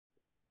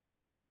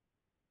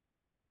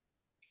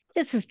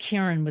This is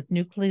Karen with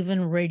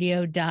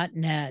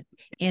NewClevelandRadio.net,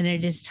 and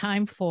it is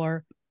time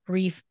for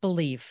Brief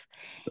Belief.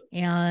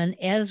 And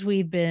as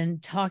we've been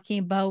talking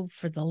about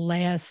for the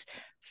last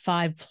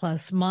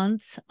 5+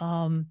 months,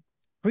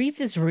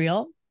 grief is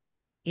real.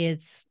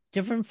 It's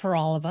different for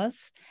all of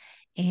us.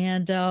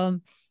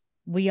 And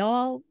we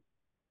all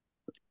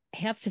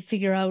have to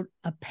figure out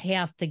a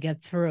path to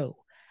get through.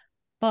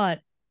 But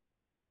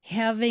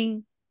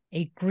having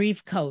a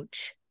grief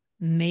coach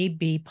may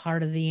be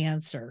part of the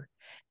answer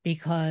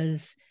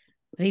because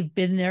they've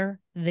been there,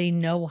 they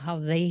know how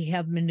they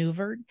have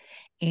maneuvered.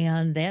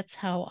 And that's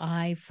how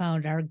I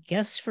found our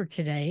guest for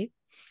today.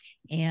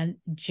 And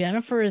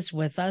Jennifer is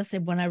with us.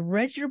 And when I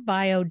read your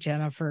bio,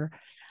 Jennifer,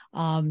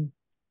 I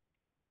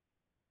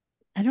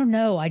don't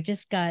know, I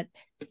just got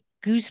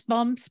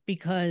goosebumps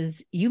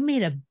because you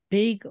made a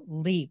big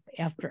leap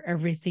after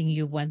everything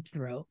you went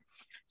through.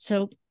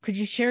 So could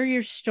you share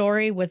your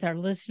story with our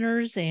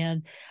listeners,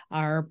 and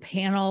our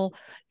panel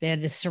that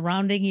is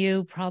surrounding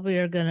you probably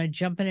are going to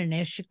jump in and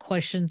ask you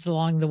questions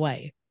along the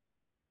way.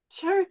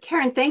 Sure,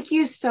 Karen, thank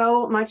you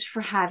so much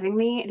for having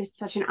me. It is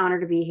such an honor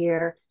to be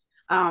here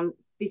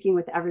speaking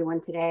with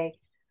everyone today.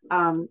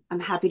 I'm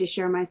happy to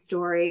share my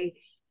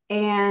story.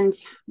 And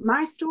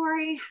my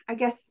story, I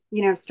guess,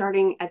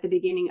 starting at the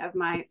beginning of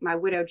my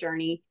widow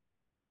journey,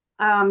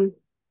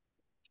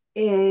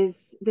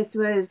 this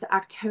was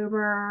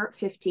October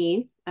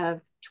 15th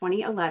of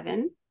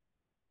 2011.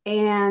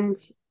 And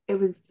it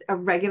was a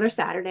regular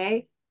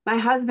Saturday. My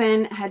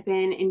husband had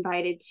been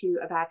invited to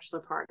a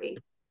bachelor party.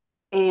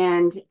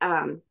 And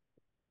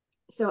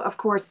so, of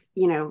course,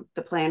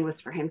 the plan was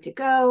for him to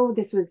go.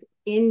 This was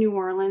in New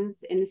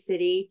Orleans, in the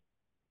city,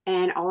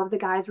 and all of the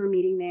guys were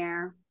meeting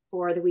there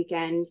for the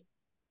weekend.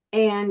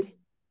 And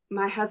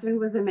my husband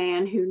was a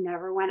man who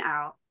never went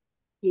out.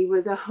 He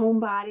was a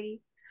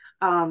homebody.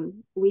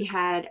 We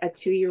had a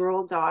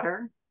 2-year-old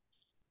daughter,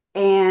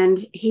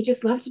 and he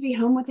just loved to be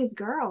home with his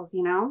girls,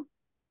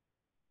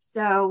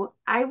 So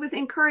I was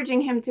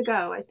encouraging him to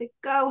go. I said,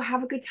 go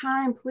have a good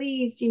time,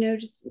 please,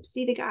 just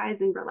see the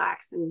guys and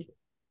relax. And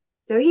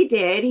so he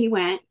did. He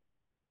went,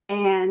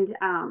 and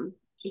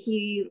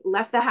he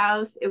left the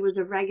house. It was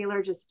a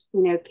regular, just,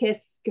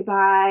 kiss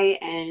goodbye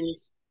and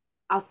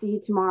I'll see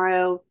you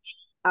tomorrow.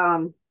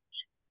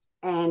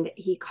 And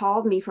he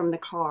called me from the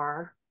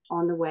car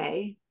on the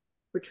way,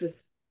 which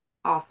was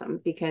awesome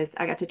because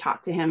I got to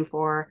talk to him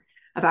for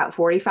about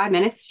 45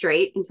 minutes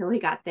straight until he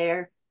got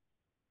there.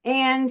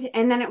 And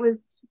then it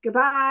was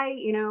goodbye,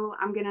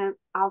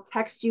 I'll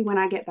text you when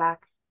I get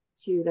back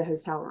to the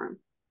hotel room.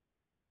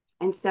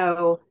 And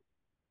so,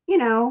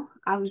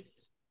 I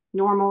was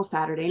normal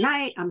Saturday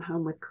night. I'm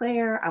home with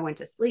Claire. I went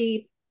to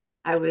sleep.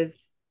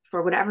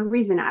 For whatever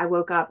reason, I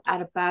woke up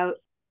at about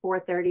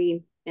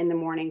 4:30 in the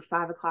morning,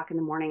 5 o'clock in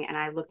the morning, and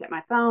I looked at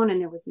my phone and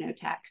there was no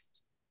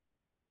text.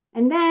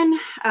 And then,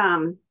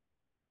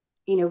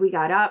 we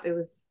got up, it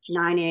was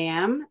 9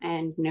 a.m.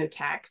 and no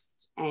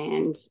text.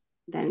 And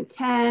then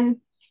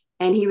 10,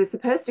 and he was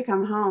supposed to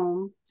come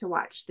home to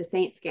watch the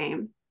Saints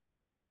game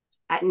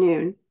at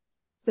noon.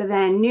 So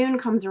then noon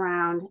comes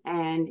around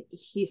and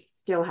he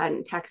still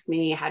hadn't texted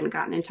me, hadn't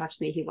gotten in touch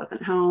with me. He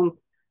wasn't home.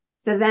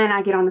 So then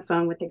I get on the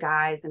phone with the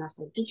guys and I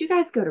said, did you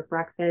guys go to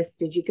breakfast?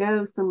 Did you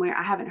go somewhere?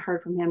 I haven't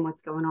heard from him.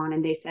 What's going on?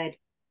 And they said,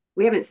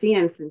 we haven't seen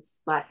him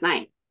since last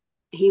night.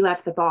 He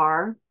left the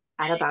bar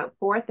at about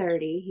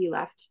 4:30. He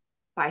left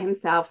by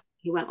himself.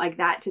 He went like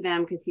that to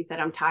them because he said,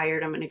 I'm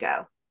tired. I'm going to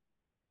go.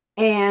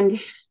 And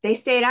they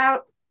stayed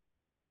out.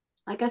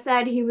 Like I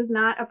said, he was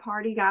not a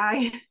party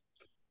guy.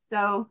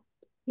 So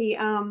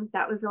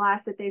that was the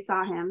last that they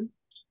saw him.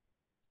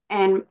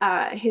 And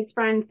his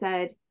friend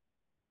said,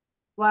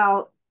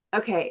 well,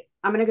 okay,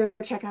 I'm going to go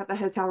check out the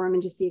hotel room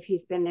and just see if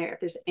he's been there, if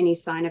there's any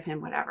sign of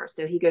him, whatever.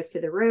 So he goes to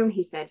the room.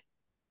 He said,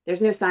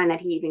 there's no sign that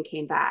he even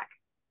came back.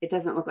 It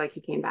doesn't look like he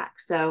came back.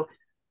 So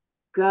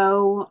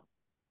go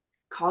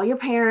call your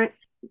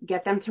parents,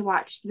 get them to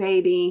watch the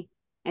baby.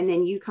 And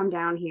then you come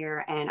down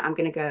here and I'm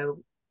going to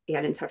go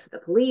get in touch with the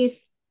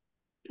police.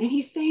 And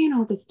he's saying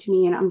all this to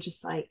me. And I'm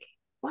just like,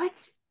 what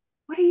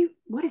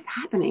is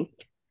happening?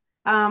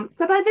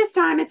 So by this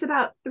time it's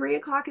about 3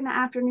 o'clock in the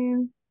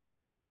afternoon.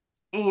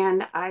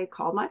 And I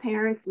called my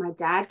parents. My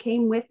dad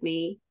came with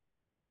me.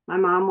 My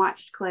mom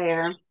watched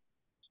Claire.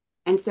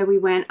 And so we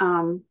went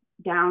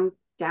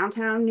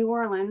downtown New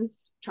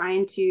Orleans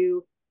trying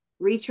to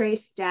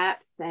retrace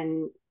steps,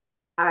 and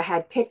I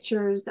had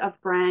pictures of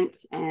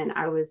Brent, and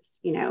I was,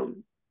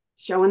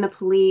 showing the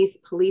police.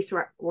 Police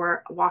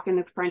were walking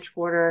the French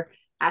Quarter,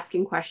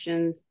 asking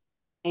questions,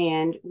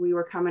 and we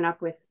were coming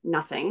up with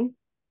nothing.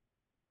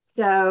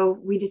 So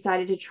we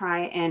decided to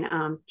try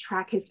and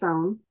track his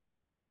phone.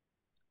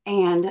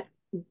 And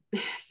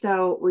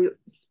so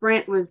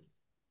Sprint was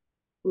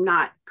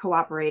not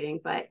cooperating,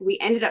 but we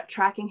ended up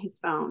tracking his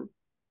phone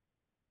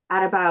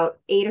at about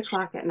 8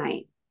 o'clock at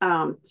night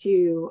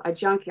to a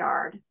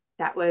junkyard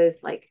that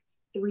was like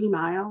 3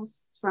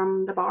 miles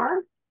from the bar.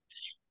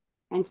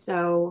 And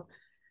so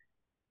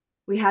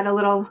we had a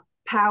little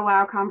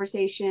powwow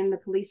conversation. The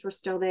police were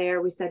still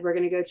there. We said, we're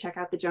going to go check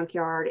out the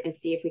junkyard and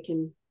see if we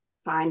can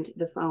find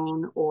the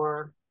phone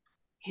or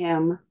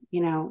him.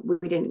 You know,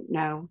 we didn't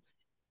know.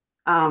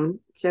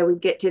 So we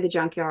get to the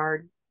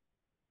junkyard,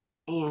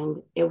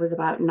 and it was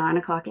about 9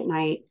 o'clock at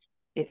night.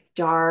 It's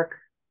dark.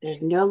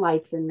 There's no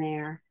lights in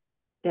there.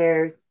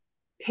 There's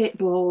pit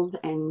bulls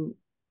and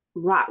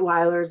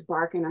Rottweilers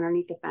barking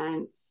underneath the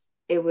fence.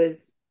 It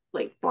was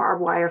like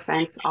barbed wire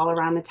fence all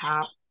around the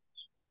top.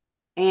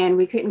 And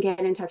we couldn't get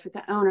in touch with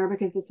the owner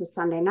because this was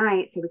Sunday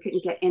night, so we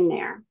couldn't get in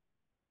there.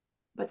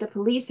 But the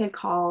police had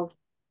called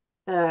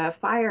the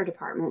fire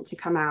department to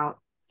come out.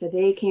 So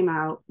they came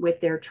out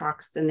with their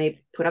trucks and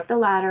they put up the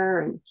ladder,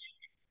 and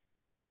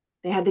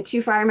they had the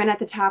two firemen at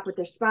the top with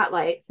their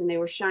spotlights, and they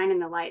were shining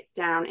the lights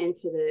down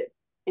into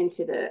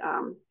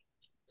the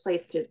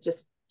place to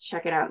just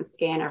check it out and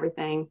scan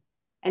everything.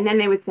 And then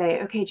they would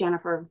say, okay,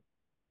 Jennifer,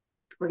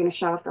 we're going to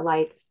shut off the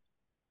lights.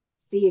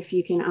 See if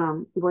you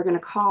can, we're going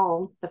to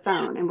call the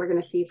phone and we're going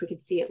to see if we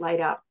could see it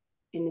light up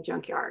in the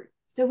junkyard.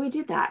 So we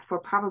did that for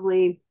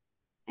probably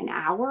an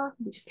hour.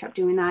 We just kept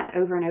doing that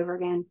over and over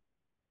again.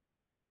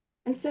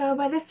 And so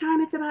by this time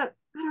it's about,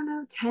 I don't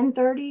know,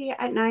 10:30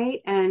 at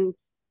night, and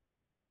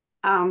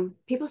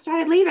people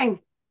started leaving,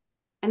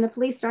 and the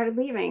police started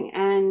leaving,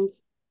 and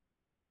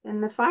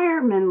then the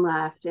firemen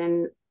left,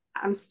 and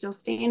I'm still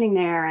standing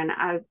there.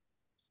 And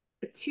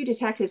two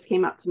detectives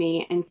came up to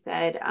me and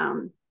said,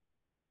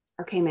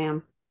 okay,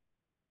 ma'am,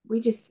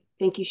 we just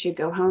think you should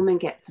go home and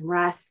get some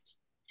rest,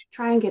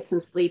 try and get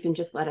some sleep, and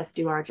just let us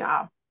do our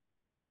job.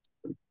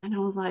 And I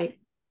was like,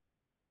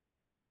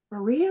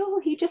 for real?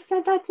 He just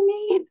said that to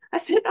me? I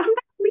said, I'm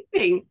not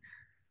sleeping.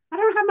 I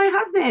don't have my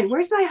husband.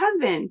 Where's my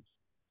husband?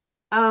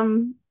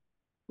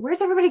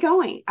 Where's everybody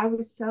going? I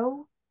was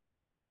so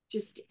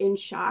just in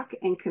shock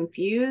and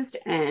confused,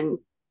 and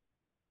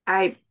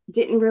I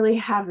didn't really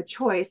have a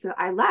choice. So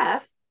I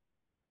left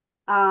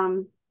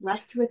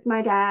with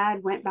my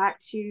dad, went back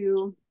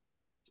to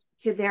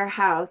their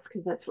house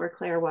because that's where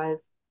Claire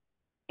was.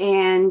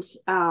 And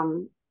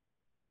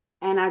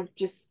I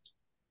just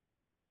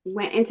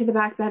went into the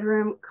back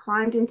bedroom,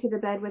 climbed into the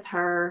bed with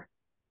her.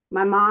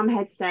 My mom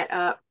had set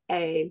up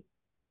a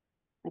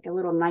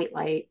little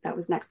nightlight that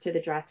was next to the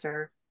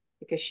dresser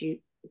because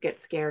she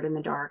gets scared in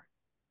the dark.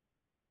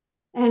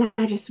 And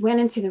I just went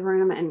into the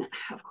room, and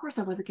of course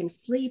I wasn't going to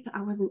sleep.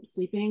 I wasn't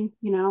sleeping,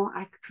 you know,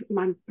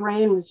 my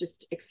brain was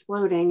just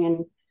exploding,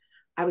 and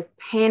I was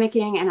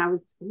panicking, and I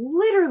was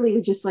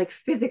literally just like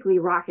physically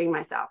rocking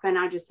myself. And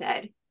I just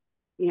said,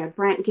 you know,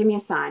 Brent, give me a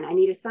sign. I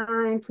need a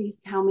sign. Please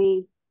tell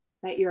me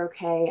that you're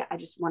okay. I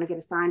just want to get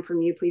a sign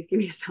from you. Please give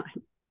me a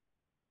sign.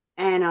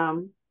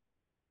 And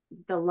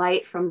the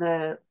light from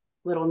the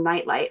little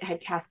nightlight had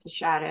cast a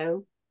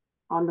shadow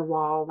on the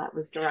wall that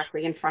was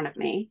directly in front of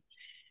me.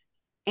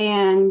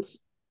 And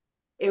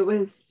it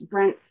was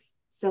Brent's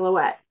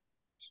silhouette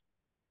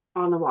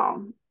on the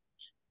wall.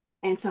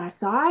 And so I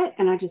saw it,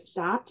 and I just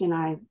stopped, and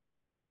I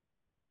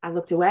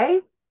looked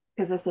away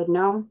because I said,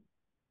 no.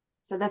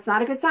 So that's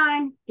not a good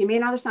sign. Give me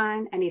another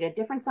sign. I need a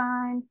different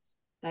sign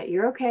that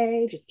you're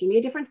okay. Just give me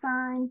a different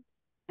sign.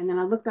 And then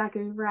I looked back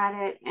over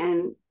at it,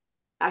 and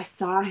I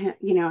saw him,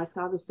 you know, I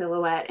saw the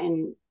silhouette,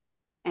 and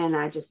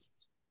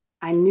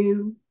I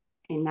knew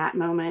in that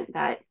moment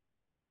that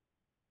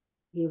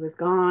he was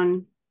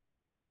gone.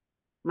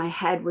 My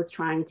head was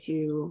trying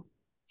to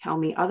tell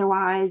me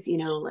otherwise, you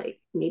know, like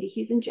maybe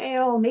he's in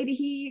jail, maybe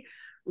he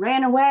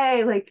ran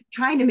away, like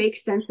trying to make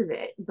sense of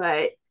it.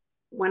 But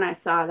when I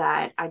saw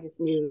that, I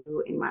just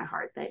knew in my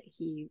heart that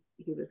he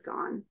was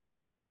gone.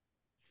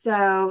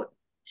 So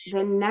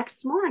the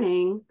next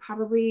morning,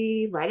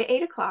 probably right at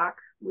 8 o'clock,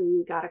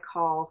 we got a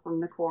call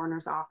from the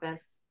coroner's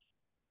office,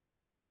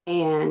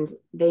 and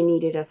they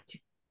needed us to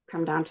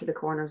come down to the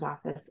coroner's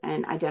office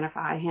and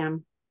identify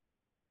him.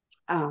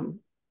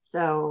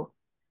 So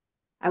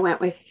I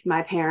went with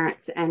my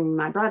parents and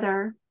my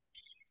brother,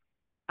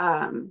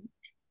 and,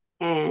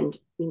 you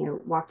know,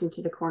 walked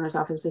into the coroner's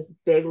office, this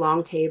big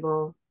long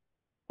table,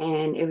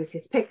 and it was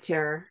his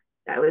picture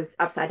that was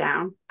upside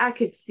down. I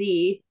could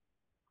see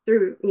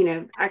through, you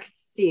know, I could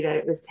see that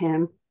it was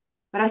him,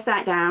 but I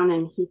sat down,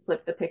 and he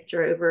flipped the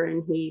picture over,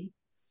 and he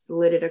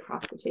slid it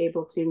across the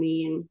table to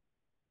me.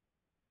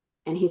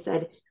 And he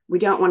said, we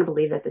don't want to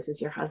believe that this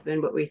is your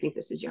husband, but we think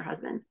this is your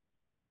husband.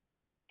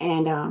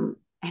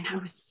 And I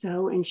was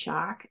so in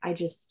shock. I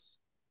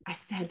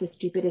said the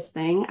stupidest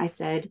thing. I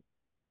said,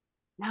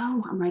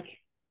 no, I'm like,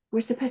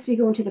 we're supposed to be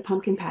going to the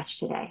pumpkin patch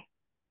today.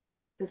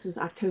 This was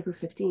October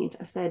 15th.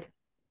 I said,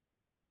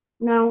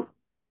 no,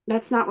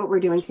 that's not what we're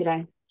doing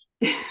today.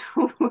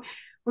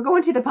 We're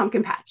going to the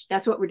pumpkin patch.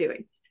 That's what we're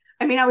doing.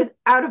 I mean, I was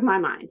out of my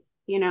mind,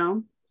 you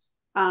know,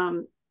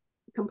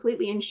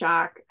 completely in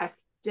shock. I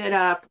stood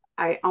up.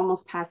 I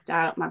almost passed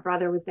out. My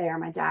brother was there.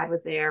 My dad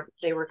was there.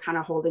 They were kind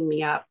of holding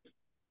me up.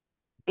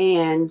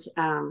 And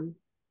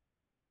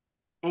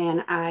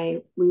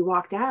we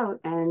walked out,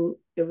 and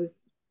it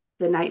was,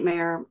 the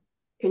nightmare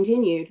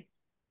continued.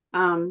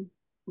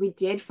 We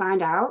did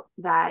find out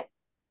that,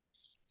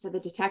 so the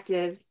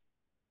detectives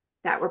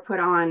that were put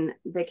on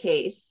the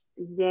case,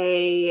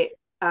 they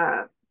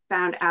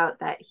found out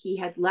that he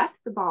had left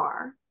the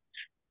bar.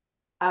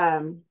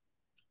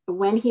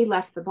 When he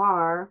left the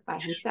bar by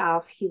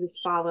himself, he was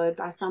followed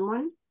by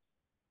someone,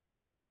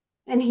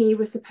 and he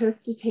was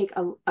supposed to take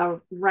a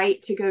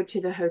right to go to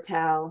the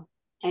hotel,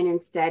 and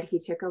instead he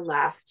took a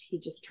left. He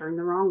just turned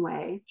the wrong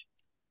way,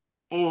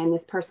 and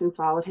this person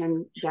followed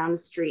him down the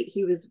street.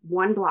 He was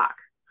 1 block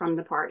from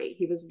the party.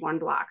 He was 1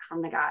 block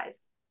from the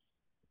guys,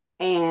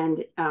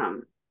 and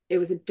it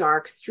was a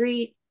dark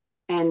street,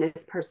 and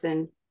this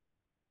person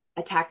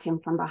attacked him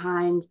from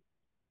behind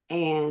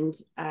and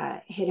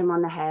hit him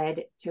on the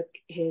head, took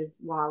his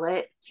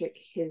wallet, took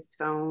his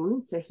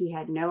phone. So he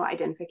had no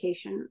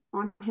identification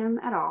on him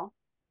at all,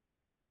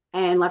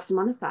 and left him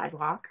on the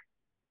sidewalk.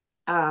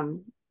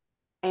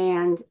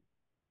 And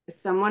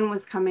someone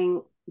was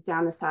coming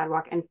down the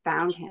sidewalk and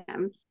found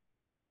him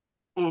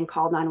and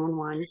called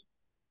 911.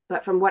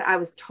 But from what I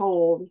was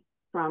told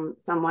from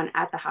someone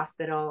at the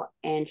hospital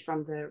and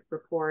from the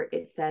report,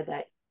 it said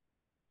that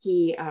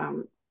he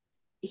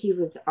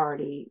was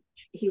already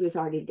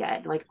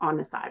dead, like on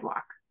the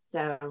sidewalk.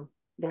 So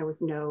there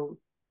was no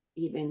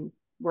even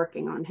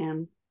working on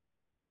him.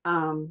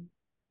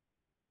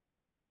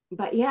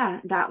 But yeah,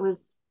 that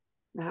was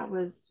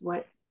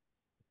what.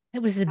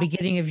 It was the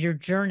beginning of your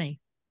journey.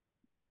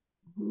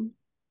 Mm-hmm.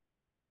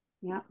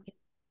 Yeah.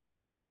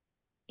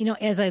 You know,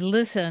 as I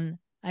listen,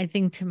 I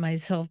think to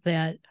myself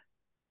that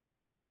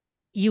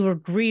you were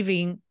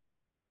grieving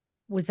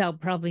without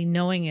probably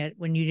knowing it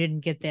when you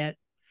didn't get that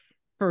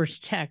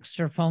first text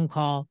or phone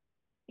call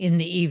in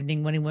the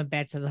evening when he went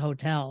back to the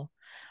hotel.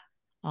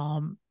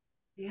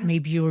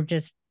 Maybe you were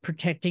just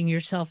protecting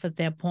yourself at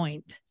that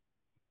point.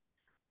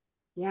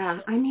 Yeah,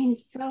 I mean,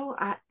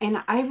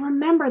 and I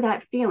remember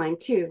that feeling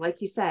too.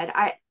 Like you said,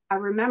 I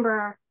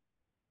remember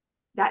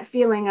that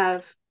feeling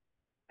of,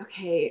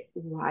 okay,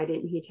 why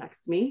didn't he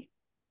text me?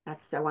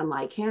 That's so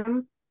unlike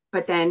him.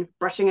 But then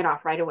brushing it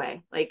off right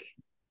away, like,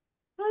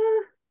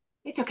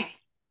 it's okay.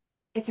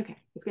 It's okay.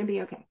 It's going to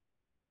be okay.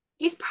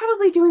 He's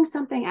probably doing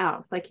something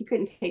else. Like, he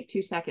couldn't take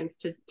 2 seconds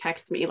to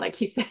text me like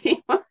he said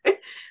he would.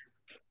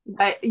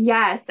 But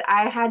yes,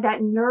 I had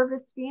that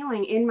nervous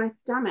feeling in my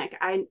stomach.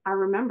 I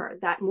remember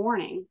that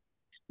morning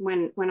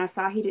when I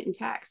saw he didn't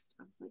text.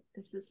 I was like,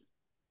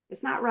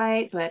 it's not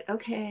right, but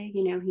okay,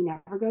 he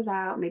never goes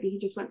out. Maybe he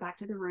just went back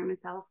to the room and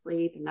fell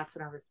asleep. And that's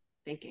what I was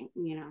thinking,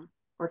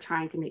 or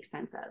trying to make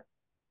sense of.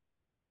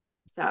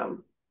 So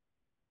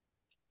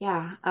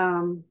yeah,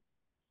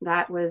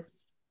 that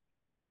was,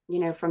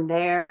 from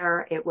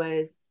there, it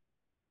was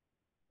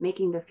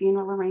making the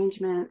funeral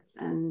arrangements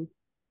and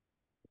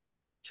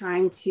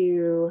trying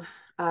to,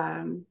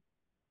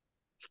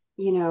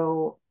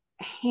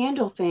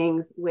 handle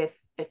things with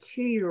a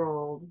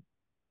 2-year-old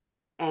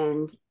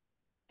and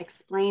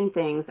explain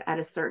things at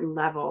a certain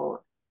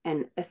level.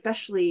 And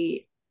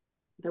especially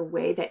the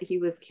way that he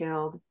was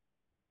killed,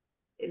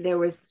 there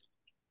was,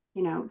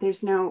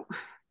 there's no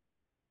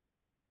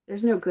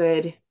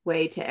good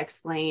way to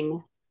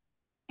explain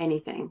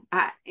anything.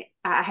 I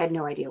had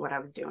no idea what I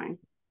was doing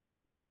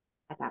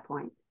at that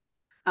point.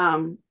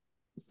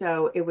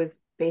 So it was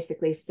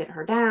basically sit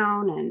her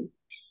down and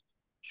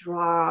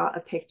draw a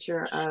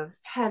picture of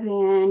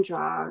heaven,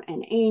 draw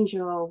an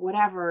angel,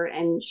 whatever.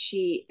 And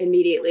she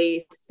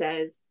immediately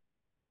says,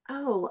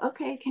 "Oh,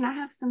 okay, can I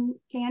have some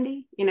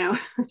candy?"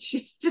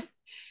 She's just,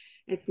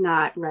 it's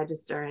not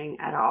registering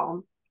at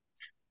all.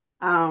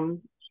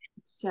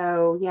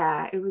 So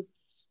yeah, it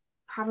was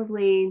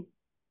probably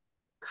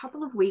a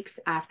couple of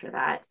weeks after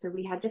that. So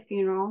we had the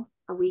funeral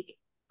a week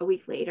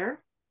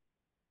later.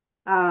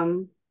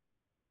 And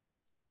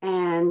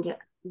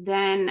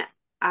then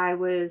I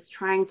was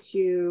trying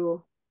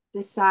to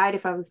decide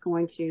if I was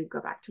going to go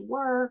back to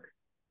work.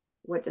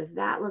 What does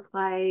that look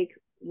like?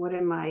 What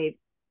am I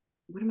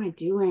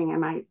doing?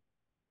 Am I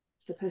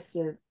supposed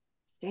to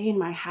stay in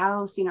my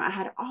house? I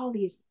had all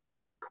these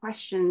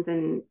questions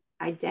and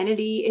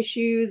identity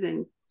issues,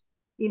 and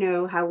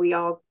how we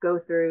all go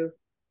through,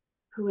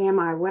 who am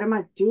I? What am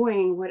I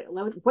doing?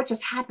 What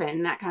just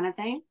happened? That kind of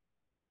thing.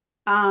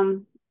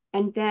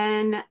 And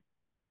then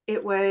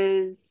it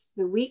was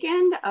the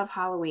weekend of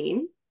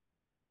Halloween.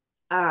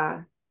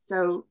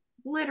 So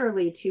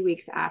literally 2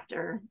 weeks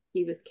after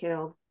he was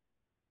killed,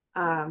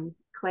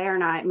 Claire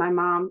and I, my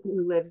mom,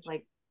 who lives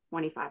like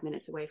 25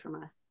 minutes away from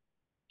us,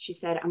 she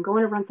said, "I'm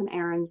going to run some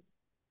errands.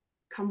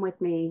 Come with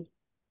me.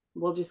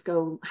 We'll just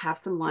go have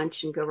some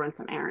lunch and go run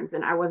some errands."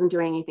 And I wasn't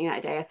doing anything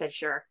that day. I said,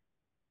 "Sure."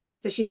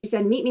 So she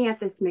said, "Meet me at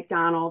this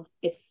McDonald's.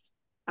 It's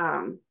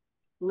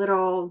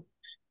little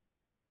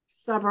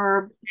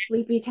suburb,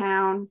 sleepy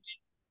town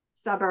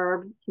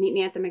suburb. Meet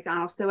me at the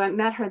McDonald's." So I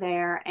met her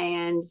there,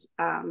 and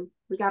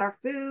we got our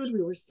food.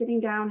 We were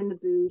sitting down in the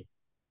booth,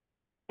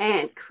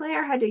 and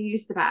Claire had to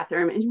use the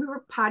bathroom, and we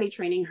were potty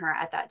training her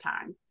at that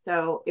time.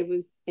 So it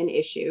was an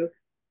issue,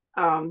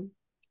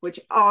 which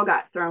all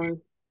got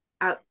thrown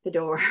out the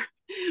door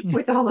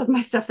with all of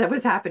my stuff that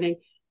was happening.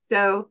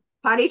 So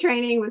potty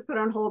training was put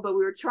on hold, but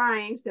we were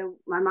trying. So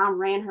my mom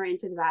ran her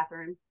into the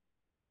bathroom,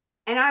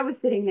 and I was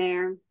sitting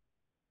there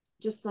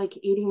just like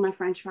eating my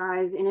French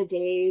fries in a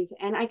daze.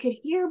 And I could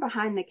hear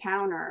behind the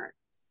counter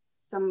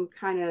some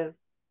kind of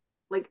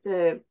like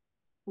the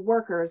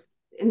workers,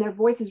 and their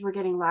voices were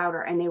getting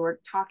louder and they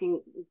were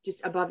talking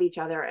just above each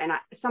other. And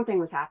something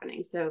was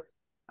happening. So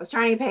I was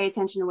trying to pay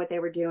attention to what they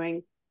were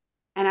doing.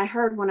 And I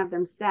heard one of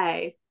them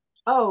say,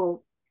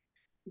 "Oh,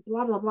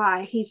 blah, blah,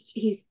 blah.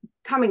 He's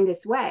coming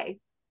this way."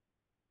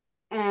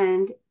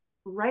 And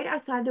right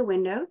outside the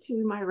window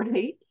to my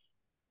right,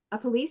 a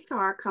police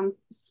car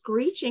comes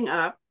screeching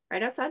up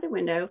right outside the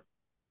window.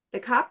 The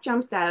cop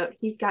jumps out.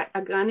 He's got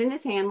a gun in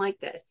his hand like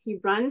this. He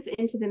runs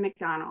into the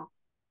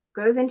McDonald's,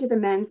 goes into the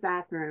men's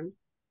bathroom,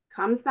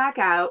 comes back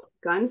out,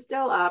 gun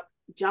still up,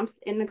 jumps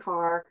in the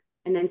car,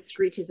 and then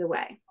screeches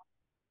away.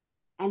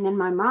 And then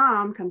my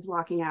mom comes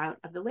walking out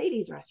of the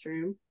ladies'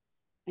 restroom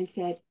and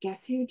said,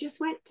 "Guess who just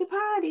went to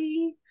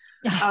potty?"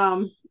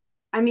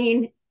 I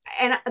mean,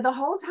 and the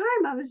whole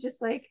time I was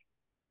just like,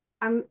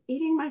 I'm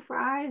eating my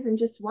fries and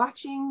just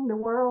watching the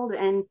world.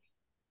 And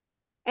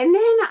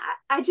then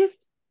I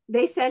just,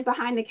 they said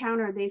behind the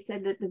counter, they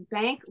said that the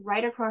bank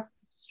right across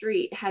the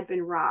street had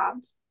been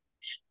robbed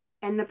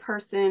and the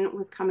person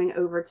was coming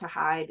over to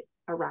hide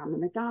around the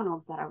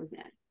McDonald's that I was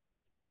in.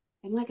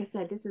 And like I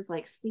said, this is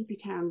like Sleepy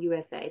Town,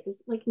 USA.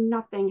 This, like,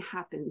 nothing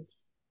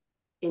happens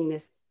in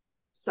this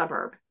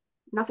suburb,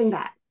 nothing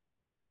bad.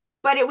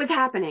 But it was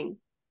happening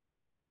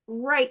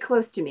right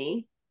close to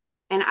me.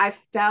 And I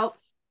felt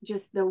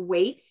just the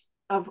weight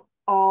of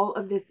all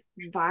of this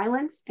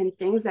violence and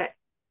things that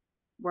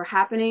were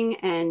happening.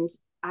 And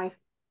I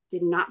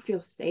did not feel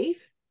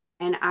safe.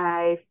 And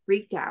I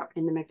freaked out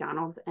in the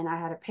McDonald's and I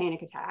had a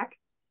panic attack.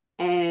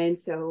 And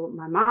so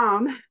my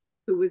mom,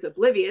 who was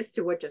oblivious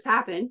to what just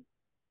happened,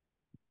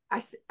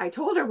 I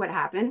told her what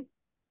happened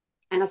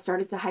and I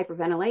started to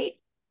hyperventilate.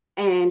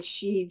 And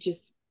she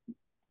just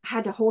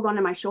had to hold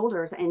onto my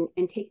shoulders and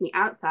take me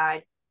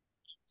outside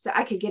so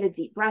I could get a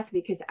deep breath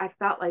because I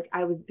felt like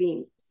I was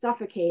being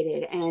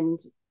suffocated. And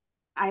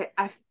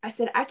I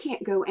said, I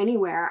can't go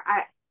anywhere.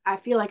 I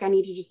feel like I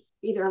need to just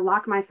either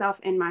lock myself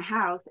in my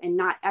house and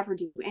not ever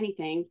do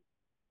anything.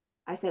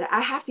 I said,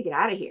 I have to get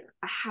out of here.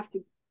 I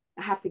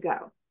have to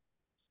go.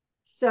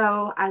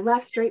 So I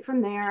left straight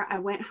from there. I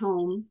went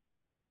home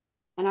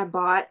and I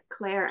bought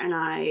Claire and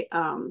I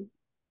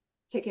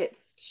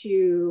tickets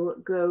to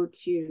go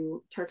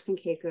to Turks and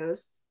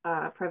Caicos.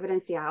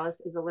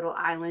 Providenciales is a little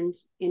island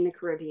in the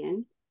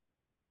Caribbean.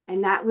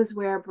 And that was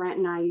where Brent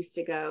and I used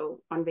to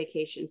go on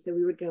vacation. So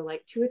we would go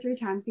like 2 or 3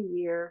 times a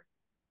year.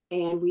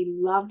 And we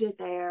loved it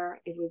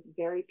there. It was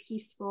very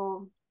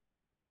peaceful,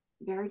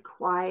 very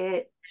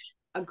quiet,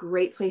 a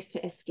great place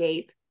to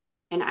escape.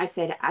 And I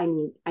said, I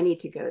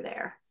need to go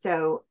there.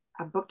 So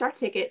I booked our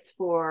tickets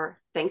for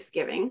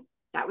Thanksgiving.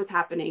 That was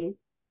happening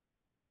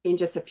in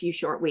just a few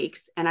short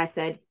weeks. And I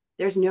said,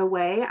 there's no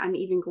way I'm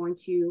even going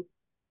to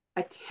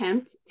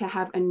attempt to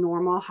have a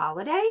normal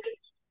holiday.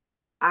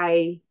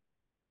 I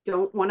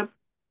don't want to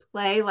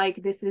play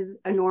like this is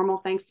a normal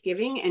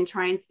Thanksgiving and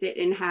try and sit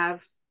and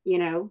have,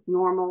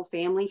 normal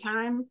family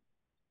time.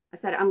 I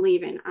said, I'm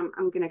leaving. I'm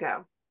going to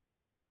go.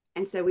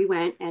 And so we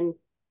went, and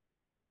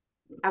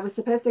I was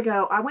supposed to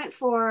go. I went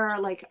for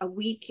like a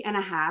week and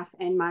a half,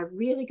 and my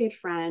really good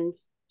friend,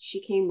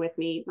 she came with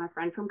me, my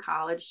friend from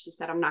college. She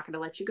said, I'm not going to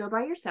let you go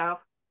by yourself,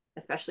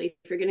 especially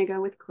if you're going to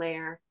go with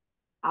Claire.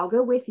 I'll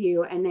go with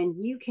you. And then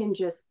you can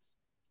just,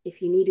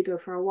 if you need to go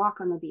for a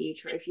walk on the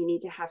beach, or if you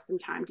need to have some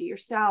time to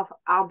yourself,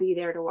 I'll be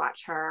there to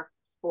watch her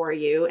for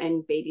you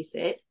and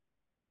babysit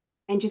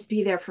and just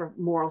be there for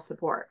moral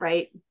support.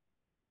 Right.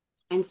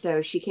 And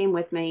so she came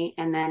with me.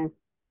 And then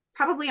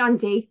probably on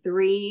day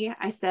 3,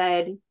 I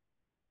said,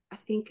 I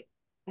think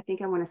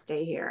I want to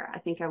stay here. I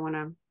think I want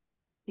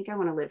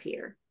to live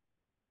here.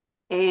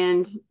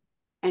 And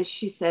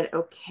she said,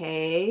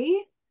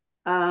 okay,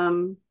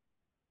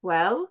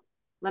 well,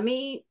 let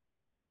me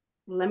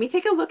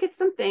take a look at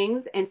some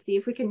things and see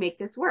if we can make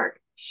this work.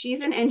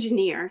 She's an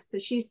engineer, so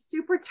she's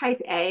super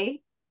type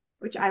A,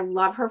 which I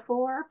love her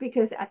for,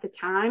 because at the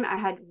time I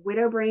had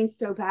widow brain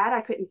so bad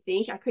I couldn't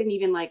think. I couldn't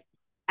even like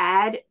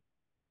add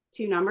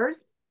 2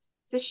 numbers.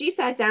 So she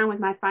sat down with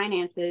my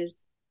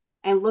finances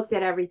and looked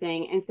at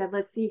everything and said,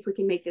 let's see if we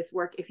can make this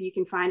work. If you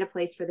can find a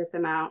place for this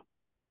amount,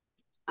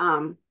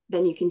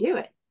 then you can do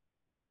it.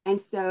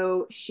 And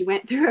so she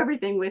went through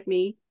everything with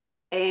me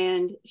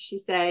and she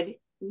said,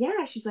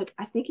 yeah, she's like,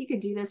 I think you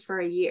could do this for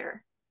a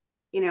year,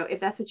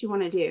 if that's what you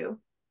want to do.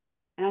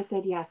 And I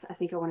said, yes, I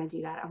think I want to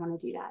do that. I want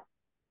to do that.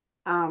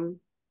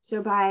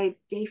 So by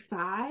day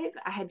 5,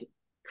 I had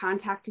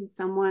contacted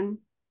someone.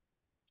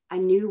 I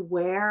knew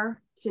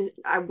where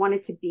I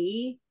wanted to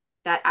be,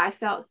 that I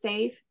felt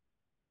safe.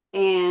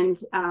 And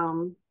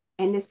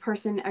this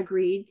person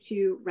agreed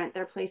to rent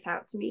their place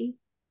out to me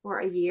for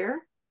a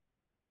year.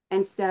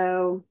 And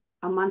so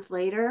a month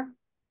later,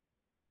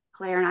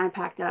 Claire and I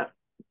packed up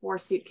 4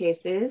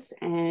 suitcases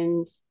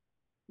and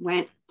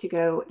went to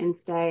go and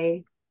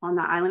stay on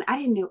the island. I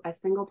didn't know a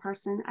single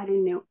person. I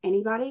didn't know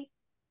anybody.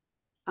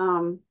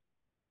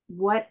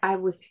 What I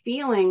was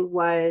feeling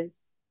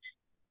was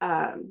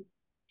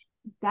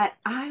that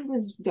I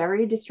was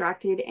very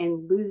distracted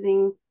and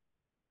losing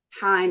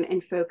time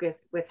and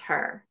focus with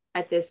her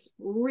at this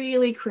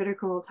really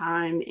critical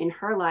time in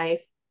her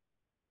life.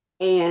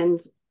 And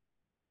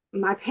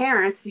my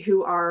parents,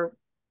 who are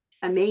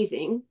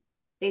amazing,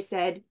 they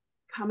said,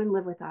 come and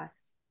live with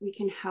us. We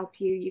can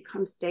help you. You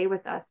come stay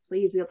with us,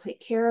 please. We'll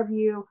take care of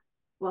you.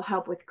 We'll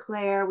help with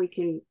Claire. We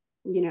can,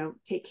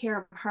 take care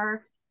of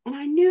her. And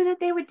I knew that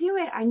they would do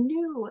it. I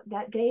knew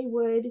that they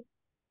would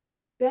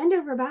bend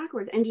over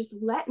backwards and just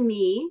let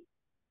me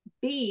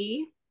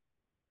be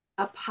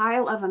a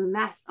pile of a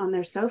mess on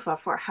their sofa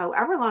for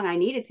however long I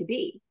needed to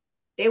be.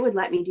 They would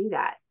let me do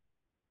that.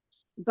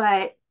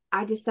 But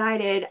I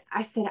said,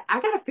 I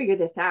got to figure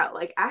this out.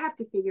 Like, I have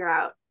to figure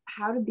out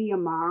how to be a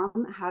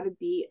mom, how to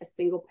be a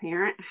single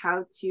parent,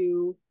 how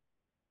to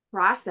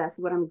process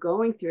what I'm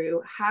going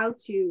through, how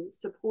to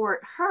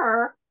support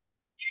her,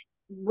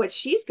 what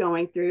she's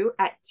going through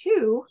at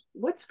 2,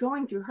 what's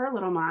going through her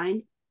little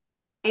mind.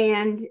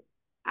 And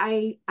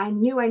I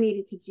knew I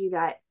needed to do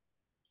that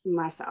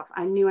myself.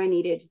 I knew I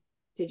needed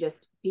to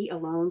just be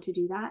alone to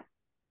do that.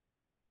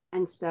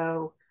 And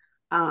so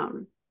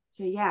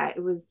yeah,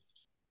 it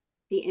was,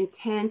 the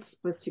intent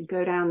was to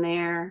go down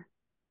there,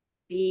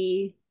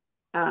 be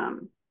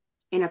in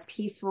a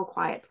peaceful,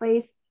 quiet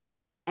place,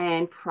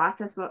 and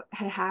process what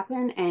had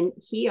happened and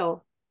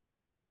heal.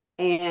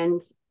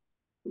 And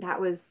that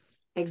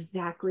was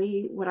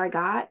exactly what I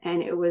got.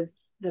 And it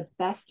was the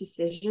best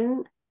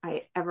decision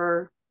I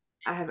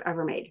have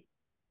ever made.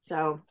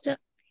 So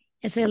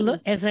as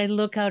I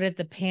look out at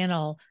the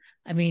panel,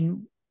 I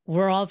mean,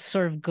 we're all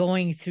sort of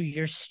going through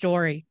your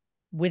story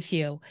with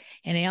you.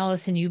 And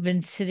Allison, you've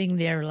been sitting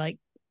there like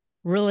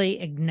really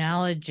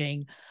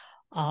acknowledging,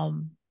 tell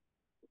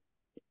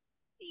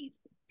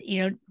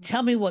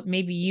me what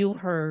maybe you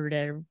heard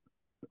or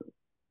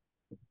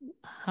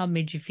how it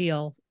made you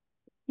feel.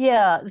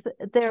 Yeah,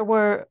 there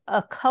were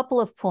a couple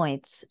of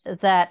points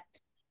that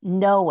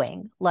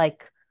knowing,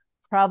 like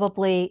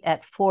probably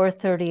at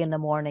 4:30 in the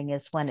morning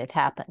is when it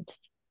happened.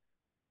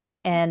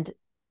 And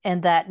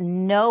that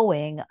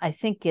knowing, I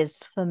think,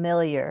 is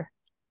familiar.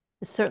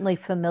 It's certainly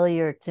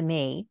familiar to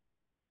me.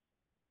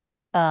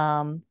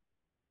 The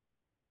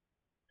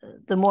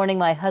morning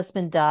my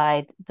husband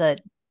died, the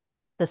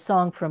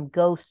song from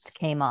Ghost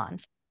came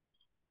on.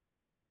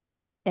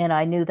 And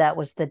I knew that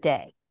was the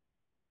day.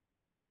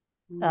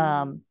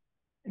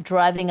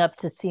 Driving up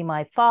to see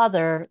my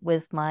father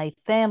with my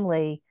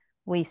family,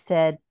 we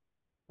said, it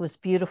was a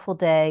beautiful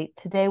day.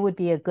 Today would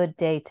be a good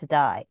day to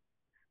die.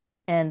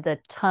 And the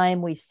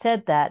time we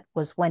said that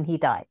was when he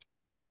died.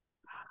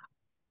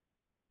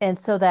 And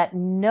so that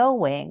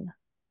knowing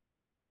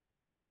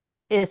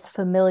is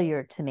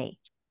familiar to me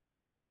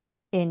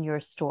in your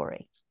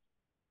story.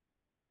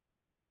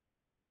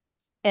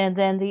 And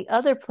then the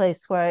other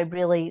place where I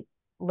really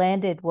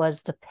landed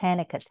was the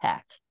panic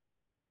attack,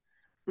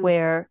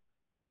 where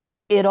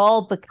it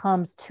all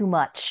becomes too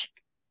much.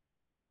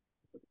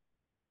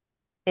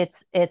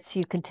 It's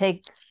you can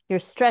take, you're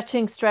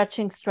stretching,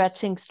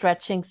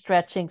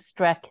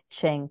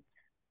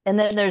 and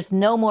then there's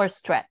no more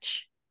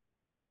stretch.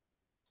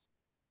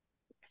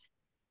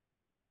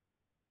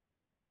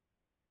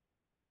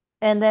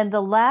 And then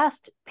the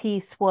last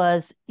piece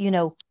was,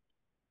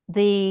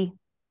 the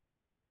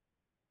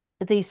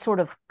sort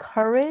of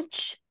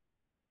courage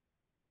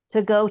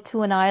to go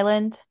to an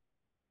island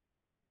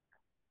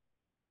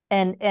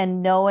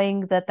and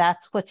knowing that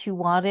that's what you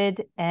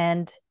wanted,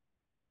 and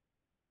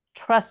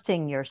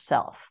trusting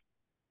yourself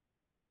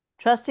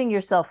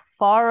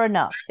far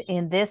enough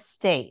in this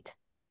state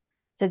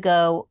to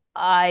go,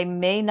 I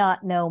may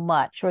not know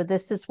much, or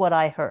this is what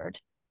I heard.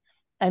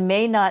 I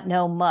may not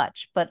know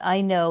much, but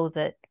I know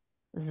that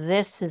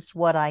this is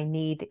what I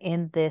need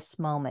in this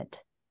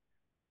moment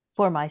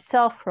for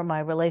myself, for my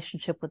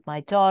relationship with my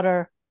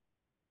daughter.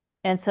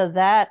 And so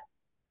that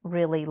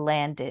really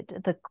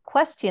landed. The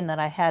question that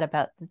I had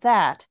about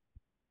that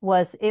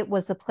was, it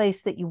was a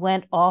place that you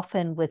went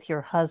often with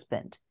your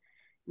husband.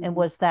 Mm-hmm. And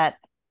was that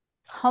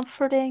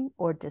comforting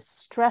or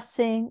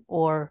distressing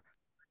or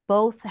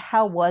both?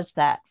 How was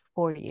that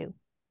for you?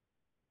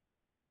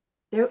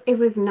 It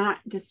was not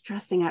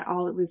distressing at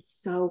all. It was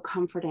so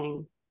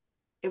comforting.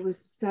 It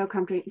was so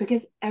comforting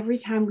because every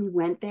time we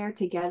went there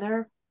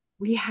together,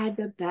 we had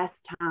the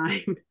best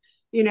time.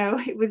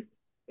 It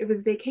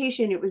was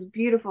vacation. It was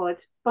beautiful.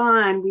 It's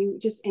fun. We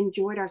just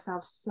enjoyed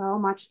ourselves so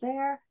much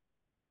there.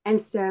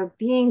 And so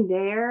being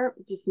there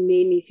just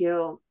made me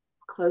feel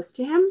close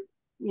to him,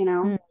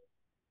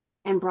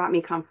 and brought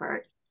me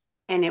comfort.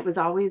 And it was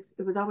always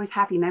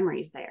happy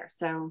memories there.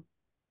 So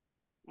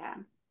yeah.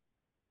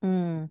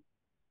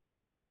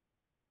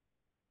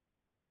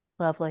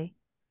 Lovely.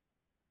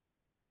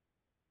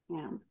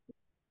 Yeah.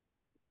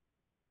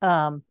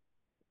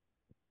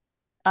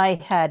 I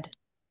had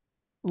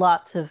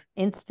lots of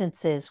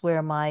instances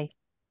where my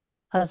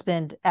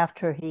husband,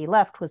 after he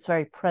left, was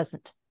very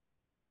present.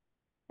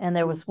 And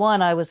there was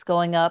one, I was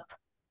going up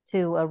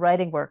to a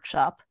writing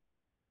workshop,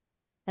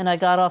 and I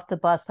got off the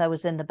bus. I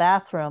was in the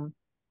bathroom,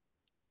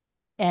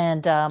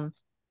 and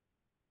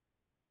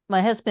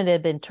my husband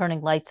had been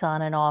turning lights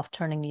on and off,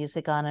 turning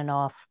music on and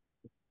off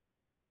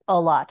a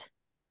lot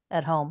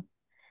at home.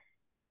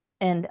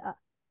 And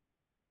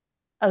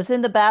I was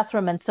in the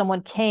bathroom and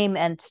someone came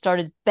and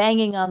started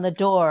banging on the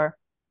door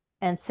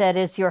and said,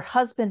 "Is your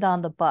husband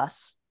on the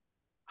bus?"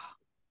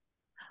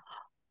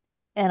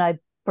 And I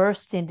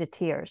burst into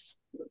tears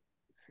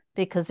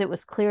because it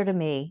was clear to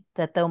me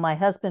that though my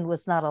husband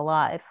was not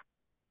alive,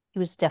 he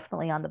was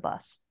definitely on the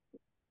bus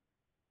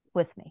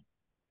with me.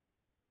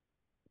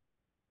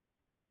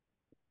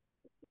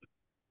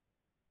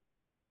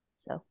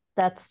 So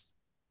that's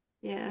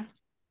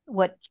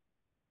what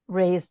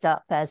raised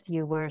up as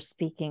you were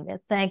speaking.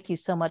 Thank you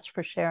so much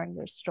for sharing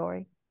your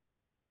story.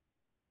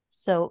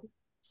 So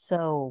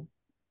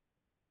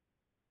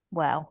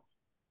wow.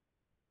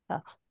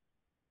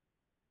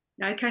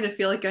 I kind of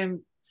feel like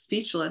I'm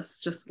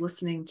speechless just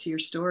listening to your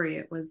story.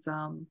 It was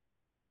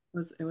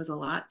a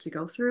lot to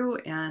go through,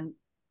 and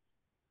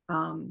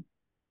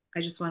I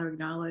just want to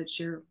acknowledge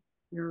your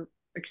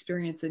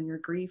experience and your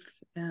grief,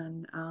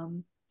 and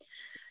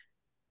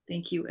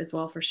thank you as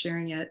well for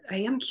sharing it. I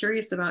am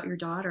curious about your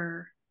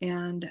daughter,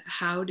 and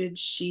how did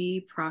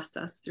she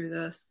process through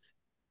this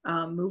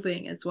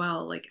moving as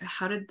well? Like,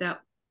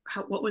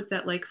 what was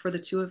that like for the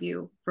two of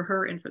you, for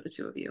her and for the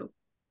two of you?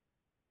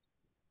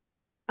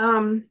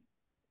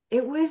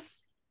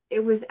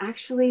 It was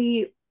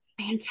actually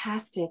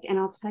fantastic. And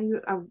I'll tell you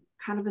a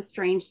kind of a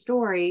strange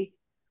story.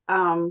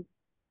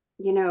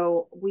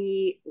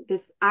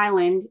 This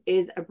island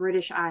is a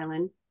British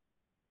island,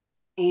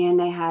 and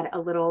they had a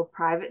little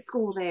private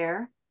school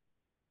there.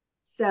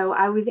 So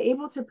I was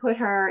able to put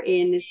her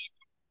in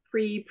this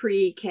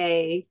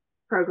pre-K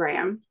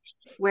program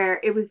where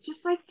it was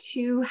just like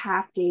 2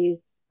 half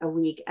days a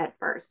week at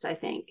first, I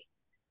think.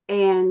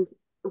 And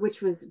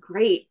which was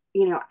great.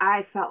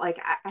 I felt like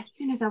as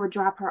soon as I would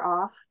drop her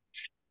off,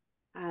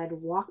 I'd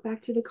walk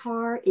back to the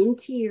car in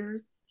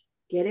tears,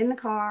 get in the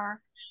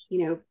car,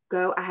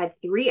 go. I had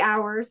 3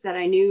 hours that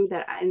I knew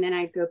and then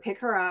I'd go pick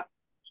her up,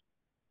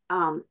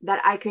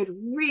 that I could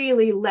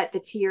really let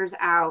the tears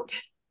out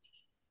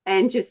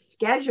and just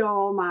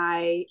schedule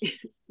my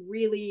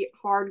really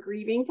hard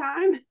grieving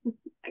time.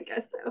 I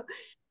guess so.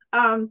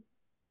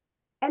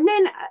 And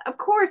then, of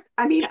course,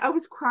 I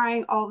was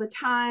crying all the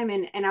time,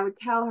 and I would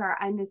tell her,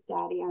 I miss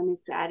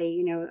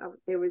daddy.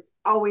 There was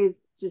always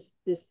just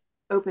this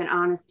open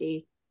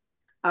honesty.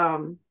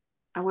 I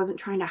wasn't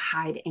trying to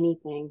hide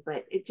anything,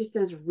 but it just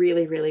those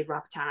really, really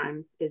rough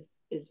times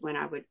is when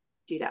I would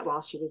do that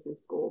while she was in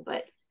school.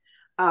 But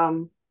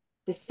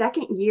the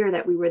second year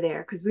that we were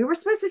there, because we were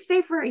supposed to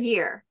stay for a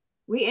year,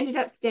 we ended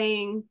up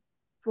staying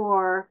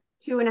for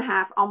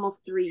 2.5,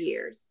 almost 3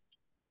 years.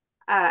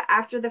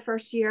 After the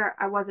first year,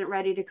 I wasn't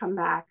ready to come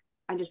back.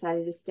 I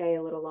decided to stay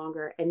a little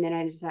longer, and then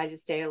I decided to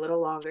stay a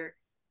little longer.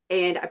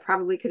 And I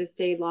probably could have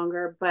stayed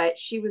longer, but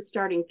she was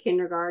starting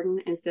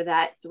kindergarten, and so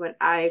that's what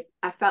I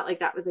felt like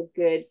that was a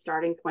good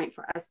starting point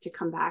for us to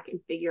come back and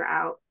figure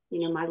out,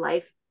 my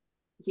life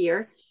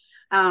here.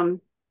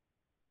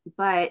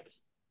 But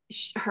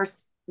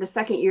the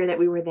second year that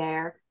we were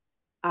there,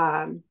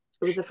 it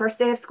was the first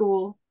day of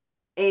school,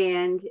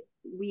 and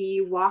we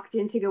walked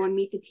in to go and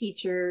meet the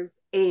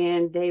teachers,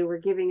 and they were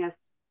giving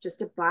us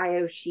just a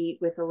bio sheet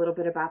with a little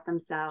bit about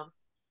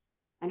themselves.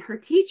 And her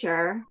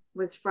teacher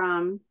was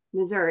from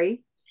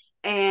Missouri,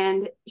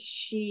 and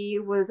she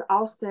was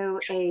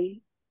also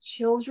a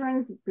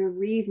children's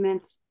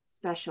bereavement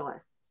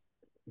specialist.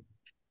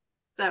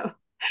 So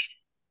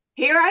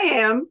here I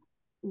am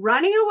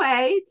running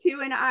away to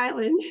an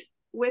island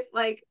with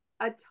like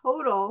a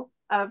total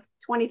of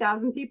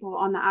 20,000 people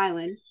on the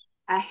island,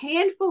 a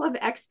handful of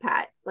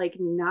expats, like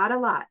not a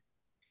lot.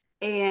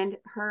 And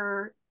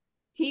her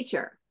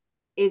teacher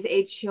is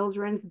a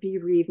children's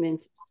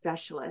bereavement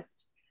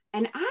specialist.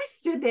 And I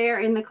stood there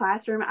in the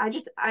classroom. I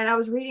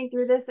was reading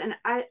through this, and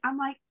I'm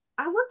like,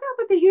 I looked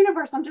up at the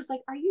universe. I'm just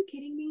like, are you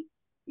kidding me?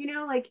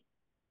 Like,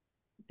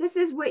 this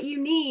is what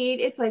you need.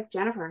 It's like,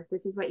 Jennifer,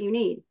 this is what you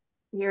need.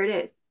 Here it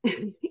is.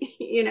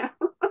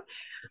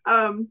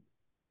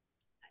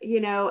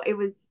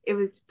 It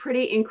was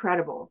pretty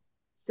incredible.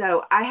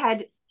 So I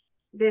had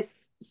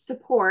this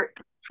support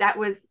that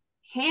was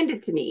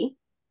handed to me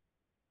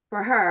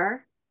for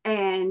her.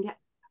 And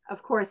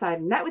of course, I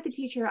met with the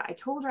teacher. I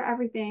told her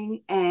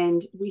everything.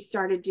 And we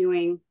started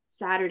doing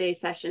Saturday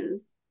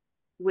sessions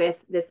with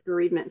this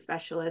bereavement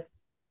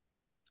specialist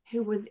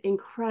who was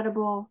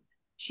incredible.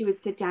 She would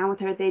sit down with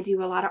her. They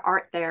do a lot of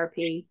art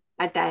therapy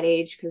at that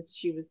age because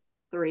she was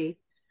 3.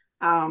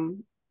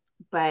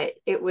 But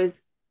it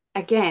was,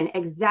 again,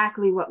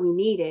 exactly what we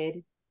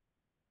needed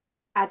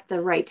at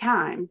the right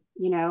time.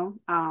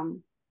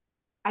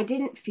 I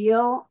didn't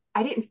feel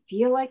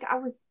like I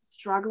was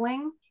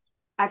struggling.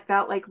 I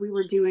felt like we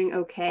were doing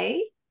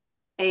okay,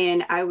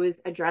 and I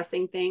was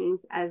addressing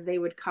things as they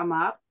would come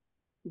up.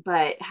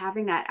 But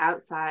having that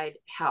outside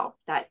help,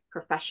 that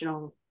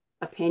professional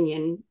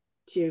opinion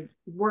to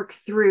work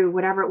through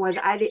whatever it was,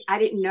 I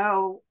didn't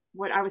know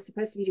what I was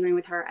supposed to be doing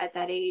with her at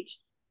that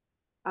age.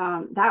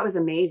 That was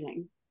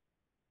amazing.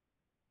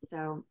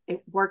 So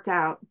it worked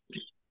out.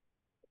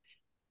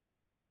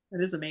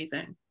 That is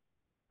amazing.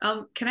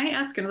 Can I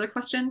ask another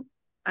question?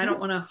 I Yeah. don't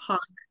want to hog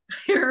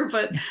here,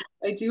 but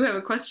I do have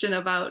a question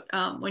about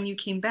when you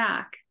came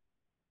back.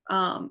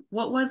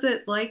 What was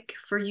it like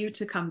for you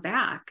to come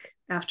back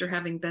after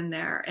having been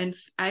there? And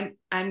I'm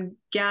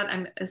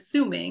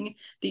assuming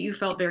that you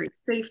felt very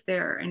safe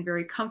there and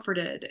very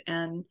comforted.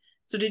 And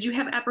so did you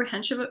have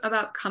apprehension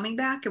about coming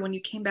back? And when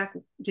you came back,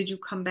 did you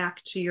come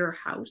back to your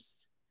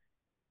house?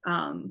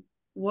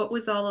 What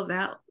was all of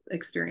that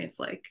experience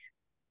like?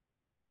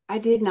 I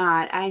did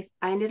not. I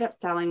ended up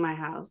selling my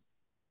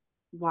house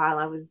while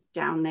I was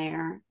down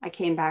there. I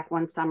came back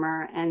one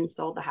summer and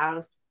sold the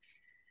house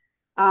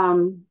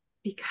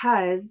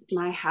because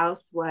my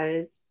house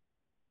was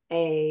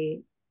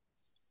a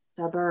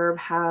suburb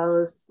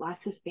house,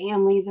 lots of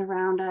families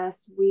around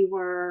us. We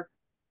were,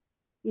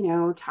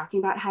 talking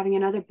about having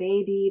another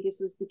baby. This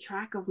was the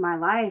track of my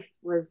life,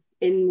 was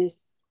in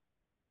this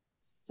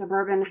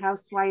suburban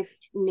housewife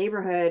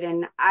neighborhood,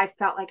 and I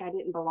felt like I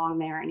didn't belong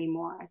there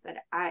anymore. I said,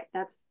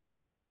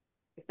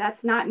 if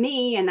that's not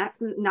me and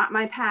that's not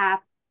my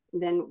path,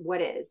 then what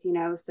is,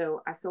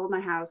 So I sold my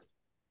house,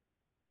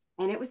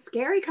 and it was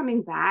scary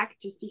coming back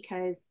just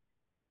because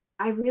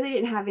I really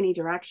didn't have any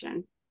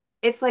direction.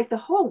 It's like the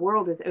whole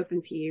world is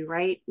open to you,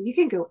 right? You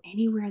can go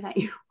anywhere that